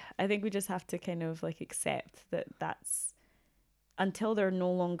 I think we just have to kind of like accept that that's until they're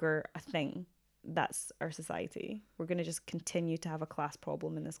no longer a thing. That's our society. We're going to just continue to have a class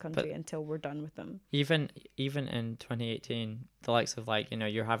problem in this country until we're done with them. Even in 2018, the likes of like,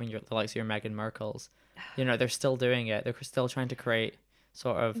 you're having the likes of your Meghan Markles, they're still doing it. They're still trying to create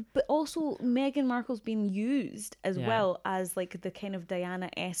sort of. But also Meghan Markle's being used as well as like the kind of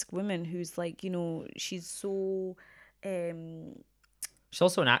Diana-esque woman who's like, she's so She's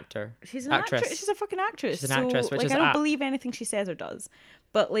also an actor. She's an actress. actress. She's a fucking actress. She's an actress, which like, is I don't believe anything she says or does.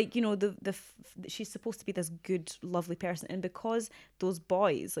 But like, you know, she's supposed to be this good, lovely person, and because those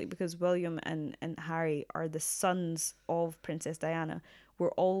boys, like, because William and Harry are the sons of Princess Diana, we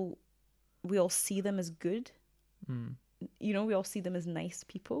all see them as good. You know, we all see them as nice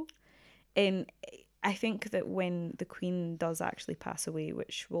people, and I think that when the Queen does actually pass away,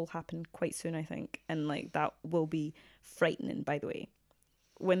 which will happen quite soon, I think, and like that will be frightening, by the way.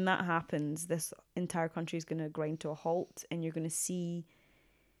 When that happens, this entire country is going to grind to a halt, and you're going to see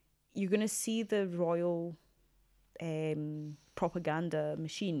the royal propaganda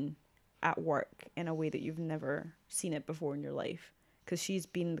machine at work in a way that you've never seen it before in your life, because she's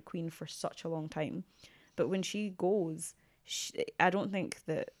been the Queen for such a long time. But when she goes, I don't think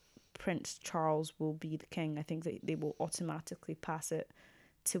that Prince Charles will be the king. I think that they will automatically pass it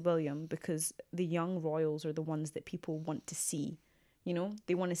to William, because the young royals are the ones that people want to see. You know,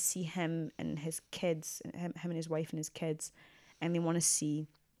 they want to see him and his kids, him and his wife and his kids, and they want to see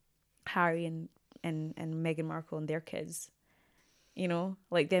Harry and Meghan Markle and their kids. You know,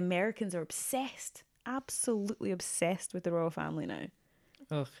 like the Americans are obsessed, absolutely obsessed with the royal family now.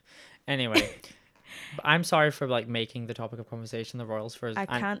 Ugh. Anyway, I'm sorry for like making the topic of conversation the royals first. I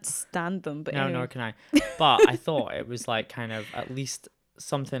can't stand them, but no, anyway. nor can I. But I thought it was like kind of at least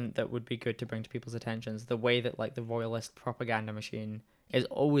something that would be good to bring to people's attentions, the way that like the royalist propaganda machine is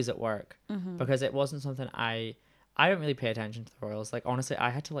always at work, because it wasn't something I don't really pay attention to the royals. Like, honestly, I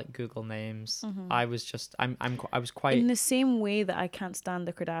had to like Google names. I was just I was quite in the same way that I can't stand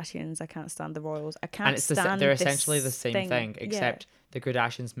the Kardashians, I can't stand the royals. I can't and it's stand they're this essentially the same thing, except yeah. the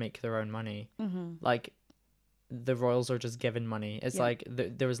Kardashians make their own money. Like the royals are just given money. It's like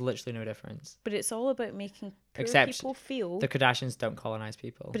there was literally no difference. But it's all about making poor Except people feel. The Kardashians don't colonize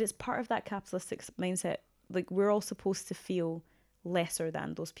people. But it's part of that capitalistic mindset. Like, we're all supposed to feel lesser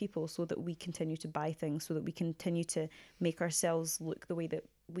than those people, so that we continue to buy things, so that we continue to make ourselves look the way that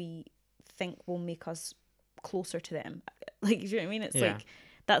we think will make us closer to them. Like, do you know what I mean? It's like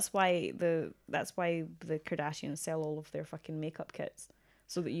that's why the Kardashians sell all of their fucking makeup kits,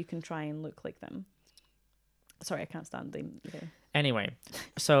 so that you can try and look like them. Sorry, I can't stand them either. Anyway,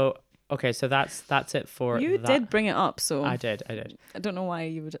 so okay, so that's it for you that. did bring it up, so I did. I don't know why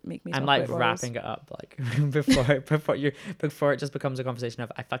you would make me. I'm talk like about wrapping it up, like before it just becomes a conversation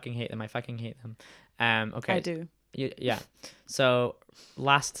of I fucking hate them. Okay. I do. Yeah. So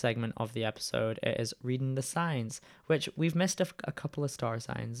last segment of the episode, it is reading the signs, which we've missed a couple of star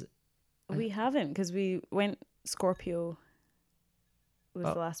signs. We haven't, because we went Scorpio. Was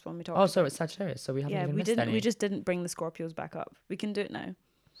the last one we talked. Oh, so it's Sagittarius. So we haven't even missed any. We just didn't bring the Scorpios back up. We can do it now.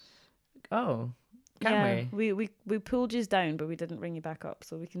 Oh, can we? We pulled you down, but we didn't bring you back up,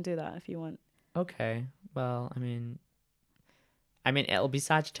 so we can do that if you want. Okay. Well, I mean, it'll be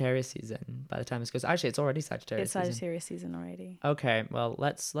Sagittarius season by the time this goes. Actually, it's already Sagittarius. It's Sagittarius season already. Okay. Well,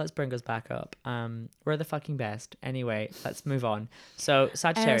 let's bring us back up. We're the fucking best. Anyway, let's move on. So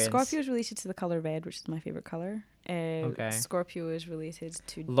Sagittarius. Scorpio is related to the color red, which is my favorite color. Okay. Scorpio is related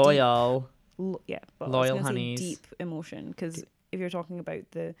to loyal. Loyal honeys. Deep emotion, because if you're talking about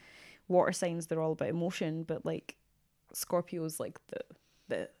the water signs, they're all about emotion, but like Scorpio is like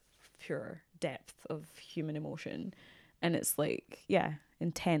the pure depth of human emotion, and it's like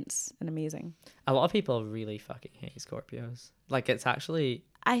intense and amazing. A lot of people really fucking hate Scorpios. Like, it's actually,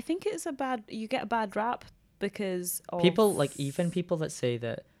 I think it's you get a bad rap because of people, like, even people that say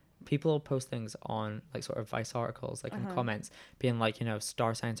that people will post things on like sort of Vice articles, like in comments, being like, you know,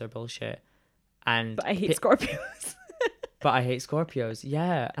 star signs are bullshit, and but I hate Scorpios. But I hate Scorpios,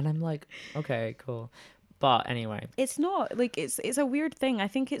 yeah. And I'm like, okay, cool. But anyway, it's not like it's a weird thing. I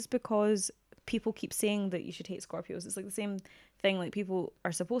think it's because people keep saying that you should hate Scorpios. It's like the same thing. Like, people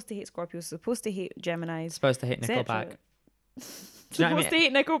are supposed to hate Scorpios, supposed to hate Geminis, supposed to hate Nickelback. Do you know what I mean? To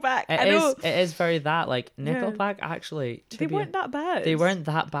hate Nickelback. I know. It is very that, like, Nickelback actually. They weren't that bad. They weren't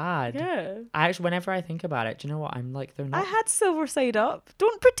that bad. Yeah. Whenever I think about it, do you know what? I'm like, they're not. I had Silver Side Up.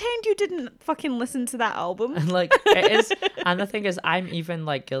 Don't pretend you didn't fucking listen to that album. And like, it is. And the thing is, I'm even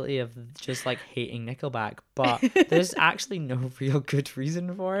like guilty of just like hating Nickelback, but there's actually no real good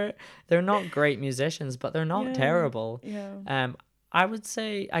reason for it. They're not great musicians, but they're not terrible. Yeah. I would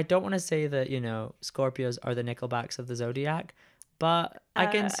say, I don't want to say that, you know, Scorpios are the Nickelbacks of the Zodiac, but I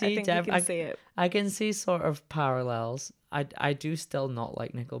can see I can see sort of parallels. I do still not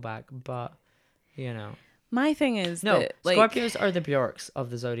like Nickelback, but you know. My thing is that, like, Scorpios are the Bjorks of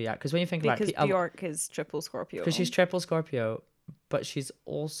the Zodiac, because when you think about it, because Bjork is triple Scorpio. Because she's triple Scorpio, but she's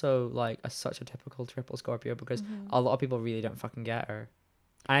also like such a typical triple Scorpio, because a lot of people really don't fucking get her,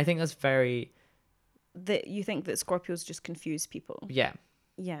 and I think that's very that you think that Scorpios just confuse people. Yeah.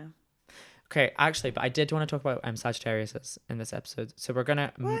 Yeah. Okay, actually, but I did want to talk about Sagittarius in this episode. So we're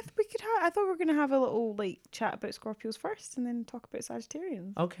gonna. Well, I thought we were gonna have a little like chat about Scorpios first, and then talk about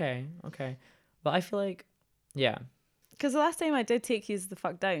Sagittarians. Okay. Well, I feel like, yeah. Because the last time I did take you the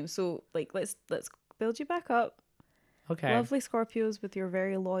fuck down, so like let's build you back up. Okay. Lovely Scorpios with your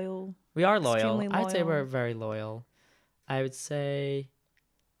very loyal. We are loyal. Extremely I'd say loyal. we're very loyal. I would say.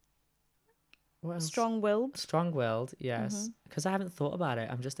 What else? Strong-willed. Strong-willed, yes. Because I haven't thought about it.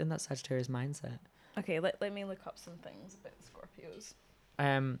 I'm just in that Sagittarius mindset. Okay, let me look up some things about Scorpios.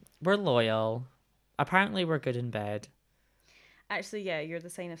 We're loyal. Apparently, we're good in bed. Actually, yeah, you're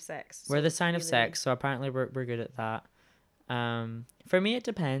the sign of sex. We're the sign of sex, so apparently we're good at that. For me, it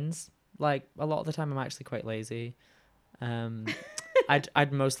depends. Like a lot of the time, I'm actually quite lazy.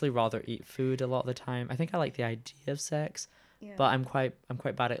 I'd mostly rather eat food a lot of the time. I think I like the idea of sex, but I'm quite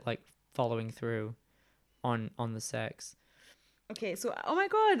bad at like following through on the sex. Okay, so oh my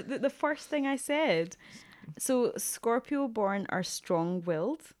god, the first thing I said. So Scorpio born are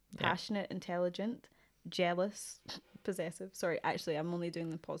strong-willed, passionate, intelligent, jealous, possessive. Sorry, actually, I'm only doing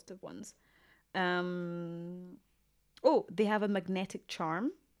the positive ones. Oh, they have a magnetic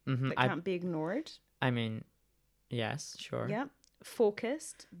charm that can't be ignored. I mean, yes, sure. Yeah.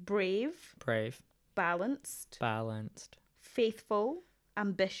 Focused, brave, balanced, faithful,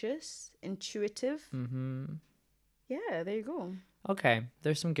 ambitious, intuitive. Yeah, there you go. Okay,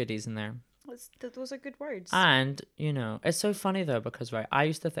 there's some goodies in there. Those are good words. And you know, it's so funny though because right, I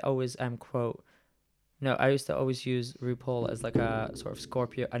used to always quote. No, I used to always use RuPaul as like a sort of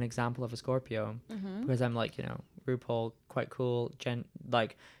Scorpio, an example of a Scorpio, because I'm like, you know, RuPaul quite cool,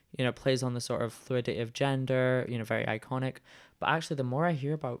 like, you know, plays on the sort of fluidity of gender, you know, very iconic. But actually, the more I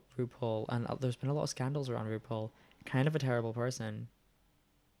hear about RuPaul, and there's been a lot of scandals around RuPaul, kind of a terrible person.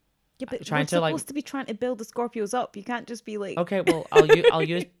 Yeah, but we're supposed to be trying to build the Scorpios up. You can't just be like... Okay, well, I'll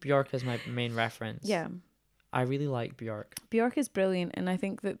use Bjork as my main reference. Yeah. I really like Bjork. Bjork is brilliant, and I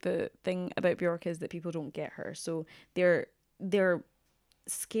think that the thing about Bjork is that people don't get her. So they're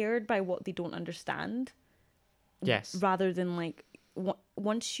scared by what they don't understand. Yes. Rather than like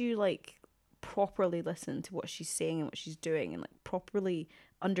once you like properly listen to what she's saying and what she's doing and like properly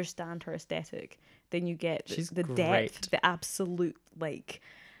understand her aesthetic, then you get the depth, the absolute like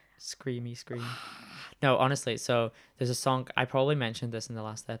scream. No, honestly, so there's a song, I probably mentioned this in the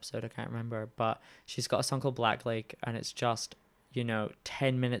last episode, I can't remember, but she's got a song called Black Lake, and it's just, you know,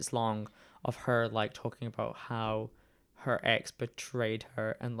 10 minutes long of her like talking about how her ex betrayed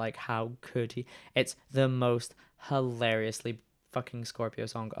her and like how could he. It's the most hilariously fucking Scorpio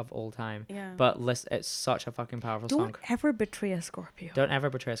song of all time. Yeah. But it's such a fucking powerful song. Don't ever betray a Scorpio. Don't ever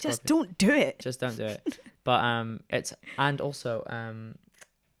betray a Scorpio. Just don't do it. Just don't do it. But it's, and also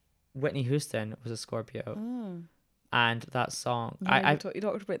Whitney Houston was a Scorpio, and that song. Yeah, you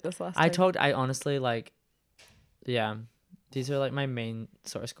talked about this last time. I honestly like, yeah, these are like my main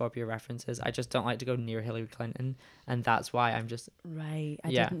sort of Scorpio references. I just don't like to go near Hillary Clinton, and that's why I'm just right. I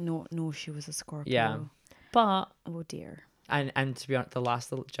didn't know she was a Scorpio. Yeah, but oh dear. And to be honest, the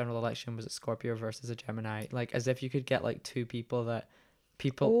last general election was a Scorpio versus a Gemini. Like as if you could get like two people that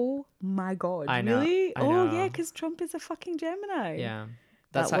people. Oh my god! I know. Really? I know. Oh yeah, because Trump is a fucking Gemini. Yeah.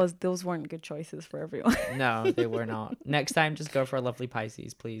 Those weren't good choices for everyone. No, they were not. Next time, just go for a lovely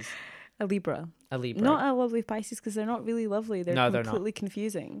Pisces, please. A Libra. Not a lovely Pisces because they're not really lovely. They're completely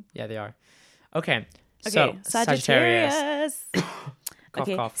confusing. Yeah, they are. Okay. So Sagittarius. Cough,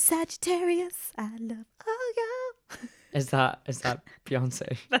 cough. Sagittarius, I love all y'all. Is that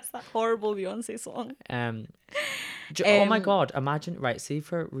Beyonce? That's that horrible Beyonce song. Oh my god! Imagine, right? See,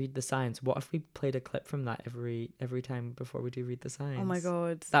 for Read the Signs, what if we played a clip from that every time before we do Read the Signs? Oh my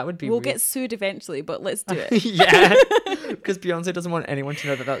god, that would be. We'll get sued eventually, but let's do it. Yeah, because Beyonce doesn't want anyone to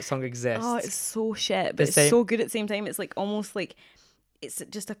know that song exists. Oh, it's so shit, but it's so good at the same time. It's like almost like it's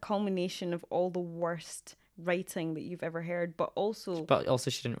just a culmination of all the worst writing that you've ever heard, but also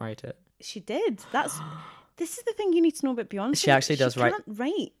she didn't write it. She did. This is the thing you need to know about Beyonce. She actually does write. She can't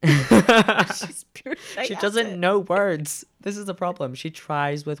write. She's pure shite. She doesn't know words. This is the problem. She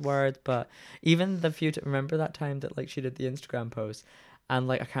tries with words, but even the few. Remember that time that like she did the Instagram post, and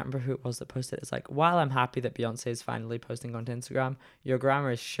like I can't remember who it was that posted it. It's like, while I'm happy that Beyonce is finally posting onto Instagram, your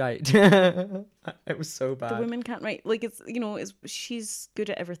grammar is shite. It was so bad. The women can't write. Like she's good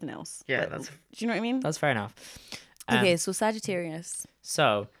at everything else. Yeah, do you know what I mean? That's fair enough. Okay, so Sagittarius.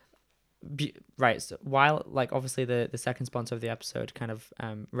 So. Right, so while like obviously the second sponsor of the episode kind of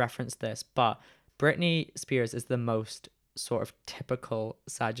referenced this, but Britney Spears is the most sort of typical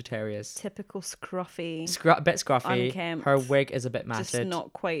Sagittarius. Typical scruffy. A bit scruffy. Unkempt. Her wig is a bit matted. Just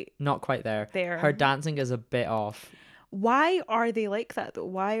not quite there. there. Her dancing is a bit off. Why are they like that though?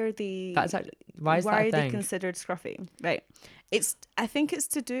 Why are they? Why is that a are they thing? considered scruffy? Right. I think it's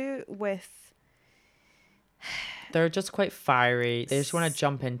to do with. They're just quite fiery. They just want to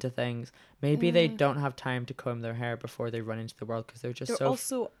jump into things. Maybe they don't have time to comb their hair before they run into the world because they're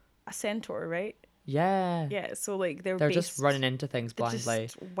also a centaur, right? Yeah. Yeah. So like they're just running into things blindly.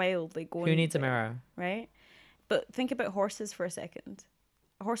 Just wildly going. Who needs a mirror? Right. But think about horses for a second.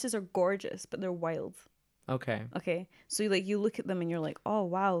 Horses are gorgeous, but they're wild. Okay. So like you look at them and you're like, oh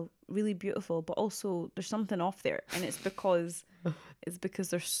wow, really beautiful, but also there's something off there, and it's because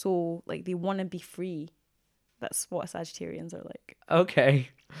they're so like they want to be free. That's what Sagittarians are like. Okay.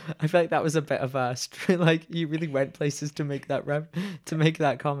 I feel like that was a bit of a like you really went places to make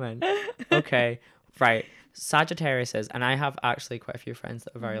that comment. Okay. Right. Sagittarius is, and I have actually quite a few friends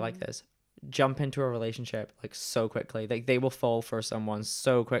that are very like this. Jump into a relationship like so quickly. Like they will fall for someone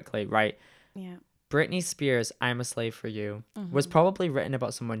so quickly, right? Yeah. Britney Spears' I'm a Slave for You was probably written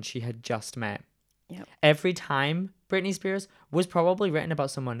about someone she had just met. Yep. Every time Britney Spears was probably written about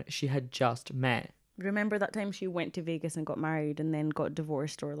someone she had just met. Remember that time she went to Vegas and got married and then got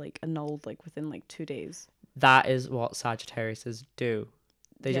divorced or like annulled like within like 2 days? That is what Sagittariuses do.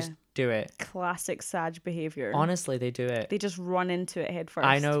 They just do it. Classic Sag behavior. Honestly, they do it. They just run into it head first.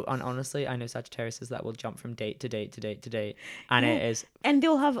 I know Sagittariuses that will jump from date to date to date to date, and it is. And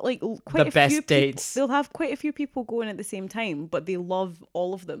they'll have like quite the best dates. They'll have quite a few people going at the same time, but they love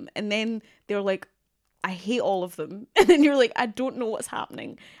all of them. And then they're like, I hate all of them. And then you're like, I don't know what's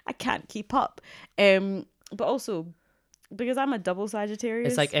happening. I can't keep up. But also, because I'm a double Sagittarius.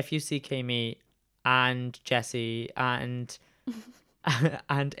 It's like if you see Kami and Jessie and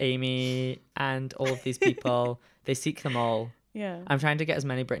and Amy and all of these people, they seek them all. Yeah. I'm trying to get as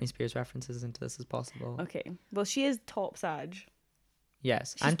many Britney Spears references into this as possible. Okay. Well, she is top Sag.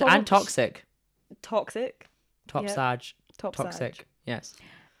 Yes. And toxic. Toxic. Top Sag. Top toxic. Sag. Yes.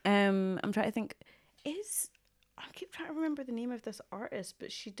 I'm trying to think. I keep trying to remember the name of this artist,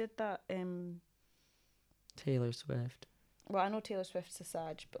 but she did that. Taylor Swift. Well, I know Taylor Swift's a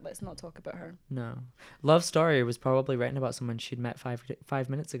Sag, but let's not talk about her. No. Love Story was probably written about someone she'd met 5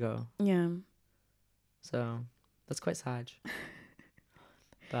 minutes ago. Yeah. So that's quite Sag.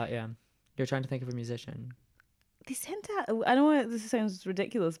 But yeah, you're trying to think of a musician. They tend to have, I know this sounds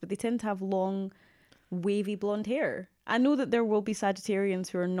ridiculous, but they tend to have long, wavy blonde hair. I know that there will be Sagittarians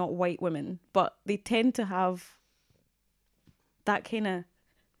who are not white women, but they tend to have that kind of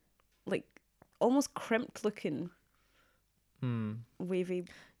like almost crimped looking wavy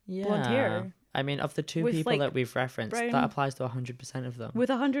blonde hair. I mean, of the two with, people like, that we've referenced, brown, that applies to 100% of them. With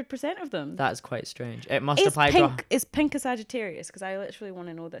 100% of them. That's quite strange. It must apply to... Is pink a Sagittarius? Because I literally want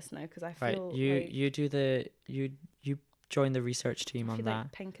to know this now, because I feel right. You join the research team on that.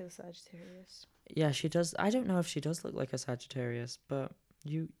 Like pink is Sagittarius. Yeah, she does. I don't know if she does look like a Sagittarius, but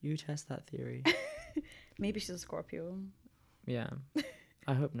you test that theory. Maybe she's a Scorpio. Yeah.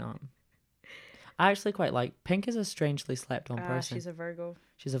 I hope not. I actually quite like... Pink is a strangely slept on person. She's a Virgo.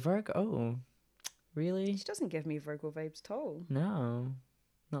 She's a Virgo? Oh, really? She doesn't give me Virgo vibes at all. No,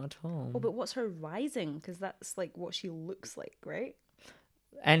 not at all. Oh, but what's her rising? Because that's like what she looks like, right?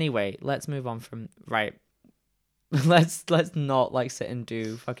 Anyway, let's move on from... Right. let's not like sit and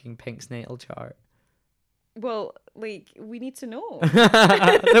do fucking Pink's natal chart. Well, like, we need to know.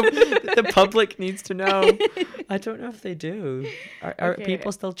 the public needs to know. I don't know if they do. Are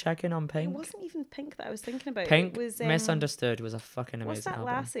people still checking on Pink? It wasn't even Pink that I was thinking about. Pink it was, Misunderstood was a fucking amazing what's that album.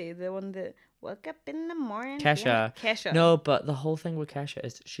 lassie? The one that woke up in the morning? Kesha. Yeah, Kesha. No, but the whole thing with Kesha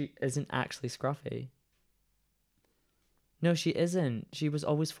is she isn't actually scruffy. No, she isn't. She was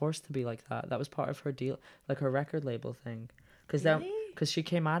always forced to be like that. That was part of her deal, like her record label thing. Because she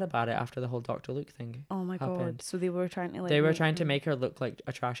came out about it after the whole Dr. Luke thing. Oh my god! So they were trying to like. They were trying to make her look like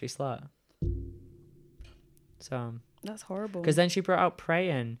a trashy slut. So that's horrible. Because then she brought out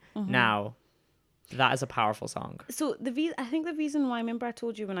 "Praying." Now, that is a powerful song. So I think the reason why, I remember I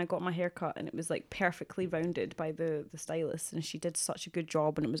told you when I got my hair cut and it was like perfectly rounded by the stylist, and she did such a good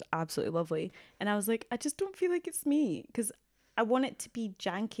job and it was absolutely lovely. And I was like, I just don't feel like it's me, because I want it to be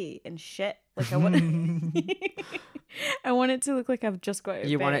janky and shit. Like I want I want it to look like I've just got out of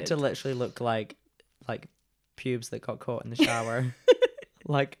bed. You want it to literally look like pubes that got caught in the shower.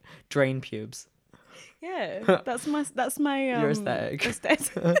 Like drain pubes. Yeah, that's my your aesthetic.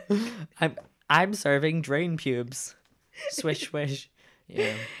 I'm serving drain pubes. Swish swish.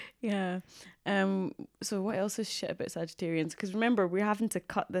 Yeah. Yeah. So what else is shit about Sagittarians? Because remember, we're having to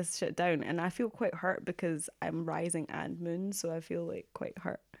cut this shit down, and I feel quite hurt because I'm rising and moon, so I feel like quite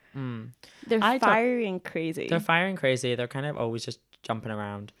hurt. They're fiery and crazy. They're fiery and crazy. They're kind of always just jumping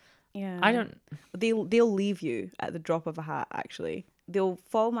around. Yeah. I don't. They'll leave you at the drop of a hat. Actually, they'll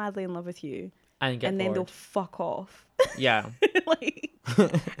fall madly in love with you, and then they'll fuck off. Yeah. Like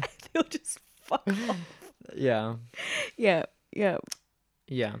they'll just fuck off. Yeah. Yeah. Yeah.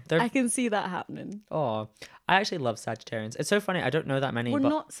 Yeah. I can see that happening. Oh, I actually love Sagittarians. It's so funny. I don't know that many. We're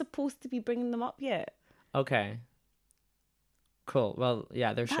not supposed to be bringing them up yet. Okay. Cool. Well,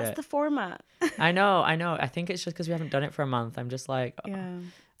 yeah, they're shit. That's the format. I know. I think it's just because we haven't done it for a month. I'm just like, yeah.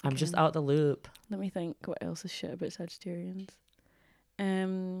 I'm just out the loop. Let me think. What else is shit about Sagittarians?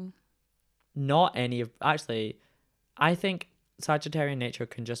 Not any of actually. I think Sagittarian nature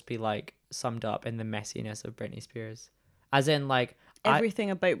can just be like summed up in the messiness of Britney Spears, as in like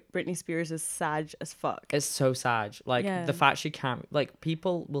everything about Britney Spears is Sag as fuck. It's so Sag. Like the fact she can't, like,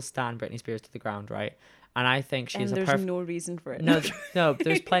 people will stand Britney Spears to the ground, right? And I think she's there's no reason for it. No,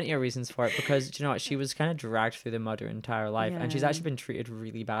 there's plenty of reasons for it, because do you know what? She was kind of dragged through the mud her entire life, and she's actually been treated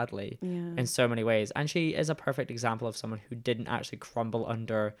really badly in so many ways. And she is a perfect example of someone who didn't actually crumble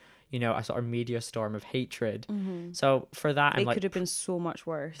under, you know, a sort of media storm of hatred. So for that, they could have been so much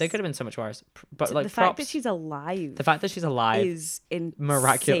worse. They could have been so much worse. But so like the fact that she's alive, is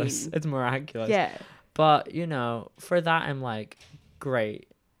miraculous. It's miraculous. Yeah. But you know, for that, I'm like, great.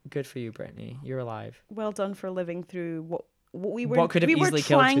 Good for you, Brittany. You're alive. Well done for living through what we were. What could have easily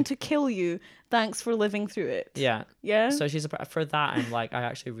killed you. Trying to kill you. Thanks for living through it. Yeah. Yeah. So for that, I'm like, I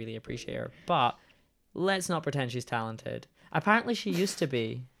actually really appreciate her. But let's not pretend she's talented. Apparently, she used to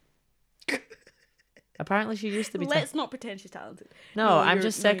be. Let's not pretend she's talented. No, I'm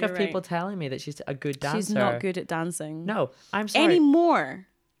just sick of people telling me that she's a good dancer. She's not good at dancing. No, I'm sorry.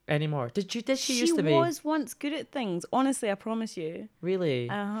 Anymore. Did she used to be? She was once good at things. Honestly, I promise you. Really?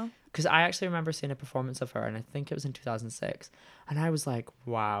 Because I actually remember seeing a performance of her, and I think it was in 2006, and I was like,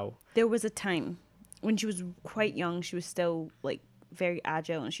 wow. There was a time when she was quite young. She was still like very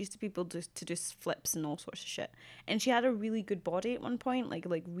agile, and she used to be able to do flips and all sorts of shit. And she had a really good body at one point, like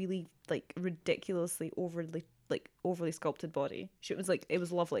really like ridiculously overly sculpted body. She was like, it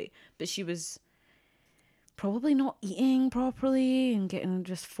was lovely, but she was probably not eating properly and getting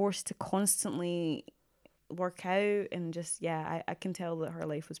just forced to constantly work out, and just I can tell that her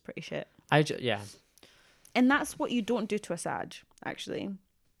life was pretty shit. And that's what you don't do to a Sag, actually.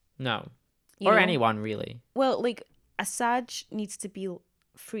 No. Or anyone, really. Well, like, a Sag needs to be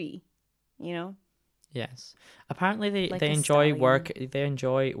free, you know? Yes. Apparently they enjoy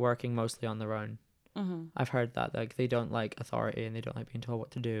working mostly on their own. I've heard that, like, they don't like authority and they don't like being told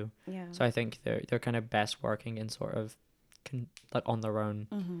what to do. Yeah. So I think they're kind of best working in sort of like on their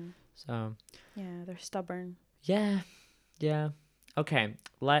own. So yeah, they're stubborn. Yeah. Okay,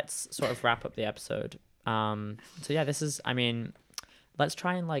 let's sort of wrap up the episode. So yeah, this is, I mean, let's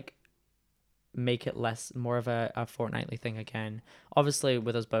try and like make it more of a fortnightly thing again. Obviously,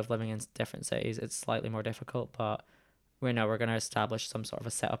 with us both living in different cities, it's slightly more difficult, but we're going to establish some sort of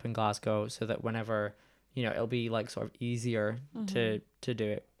a setup in Glasgow so that whenever, you know, it'll be like sort of easier to do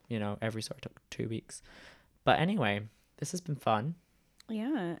it, you know, every sort of 2 weeks. But anyway, this has been fun.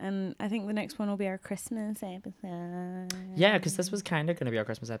 Yeah, and I think the next one will be our Christmas episode. Yeah, because this was kind of going to be our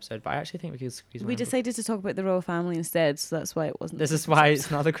Christmas episode, but I actually think we could squeeze one. We decided to talk about the royal family instead, so that's why it wasn't. This is why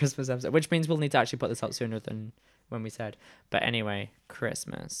it's not the Christmas episode, which means we'll need to actually put this out sooner than when we said. But anyway,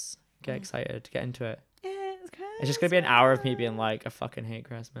 Christmas. Get excited. Get into it. It's just going to be an hour of me being like, I fucking hate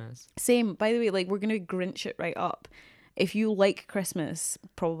Christmas. Same. By the way, like, we're going to Grinch it right up. If you like Christmas,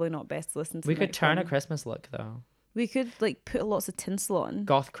 probably not best to listen to. We could turn a Christmas look, though. We could, like, put lots of tinsel on.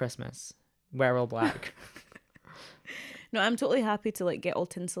 Goth Christmas. Wear all black. No, I'm totally happy to, like, get all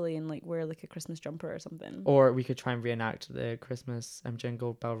tinsely and, like, wear, like, a Christmas jumper or something. Or we could try and reenact the Christmas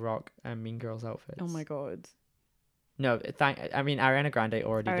Jingle Bell Rock and Mean Girls outfits. Oh, my God. No, I mean, Ariana Grande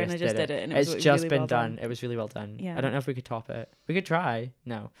already just did it. And it's just really been well done. It was really well done. Yeah. I don't know if we could top it. We could try.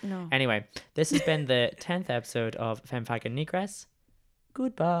 No. Anyway, this has been the 10th episode of Femme Fag and Negress.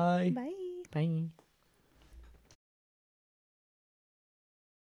 Goodbye. Bye. Bye.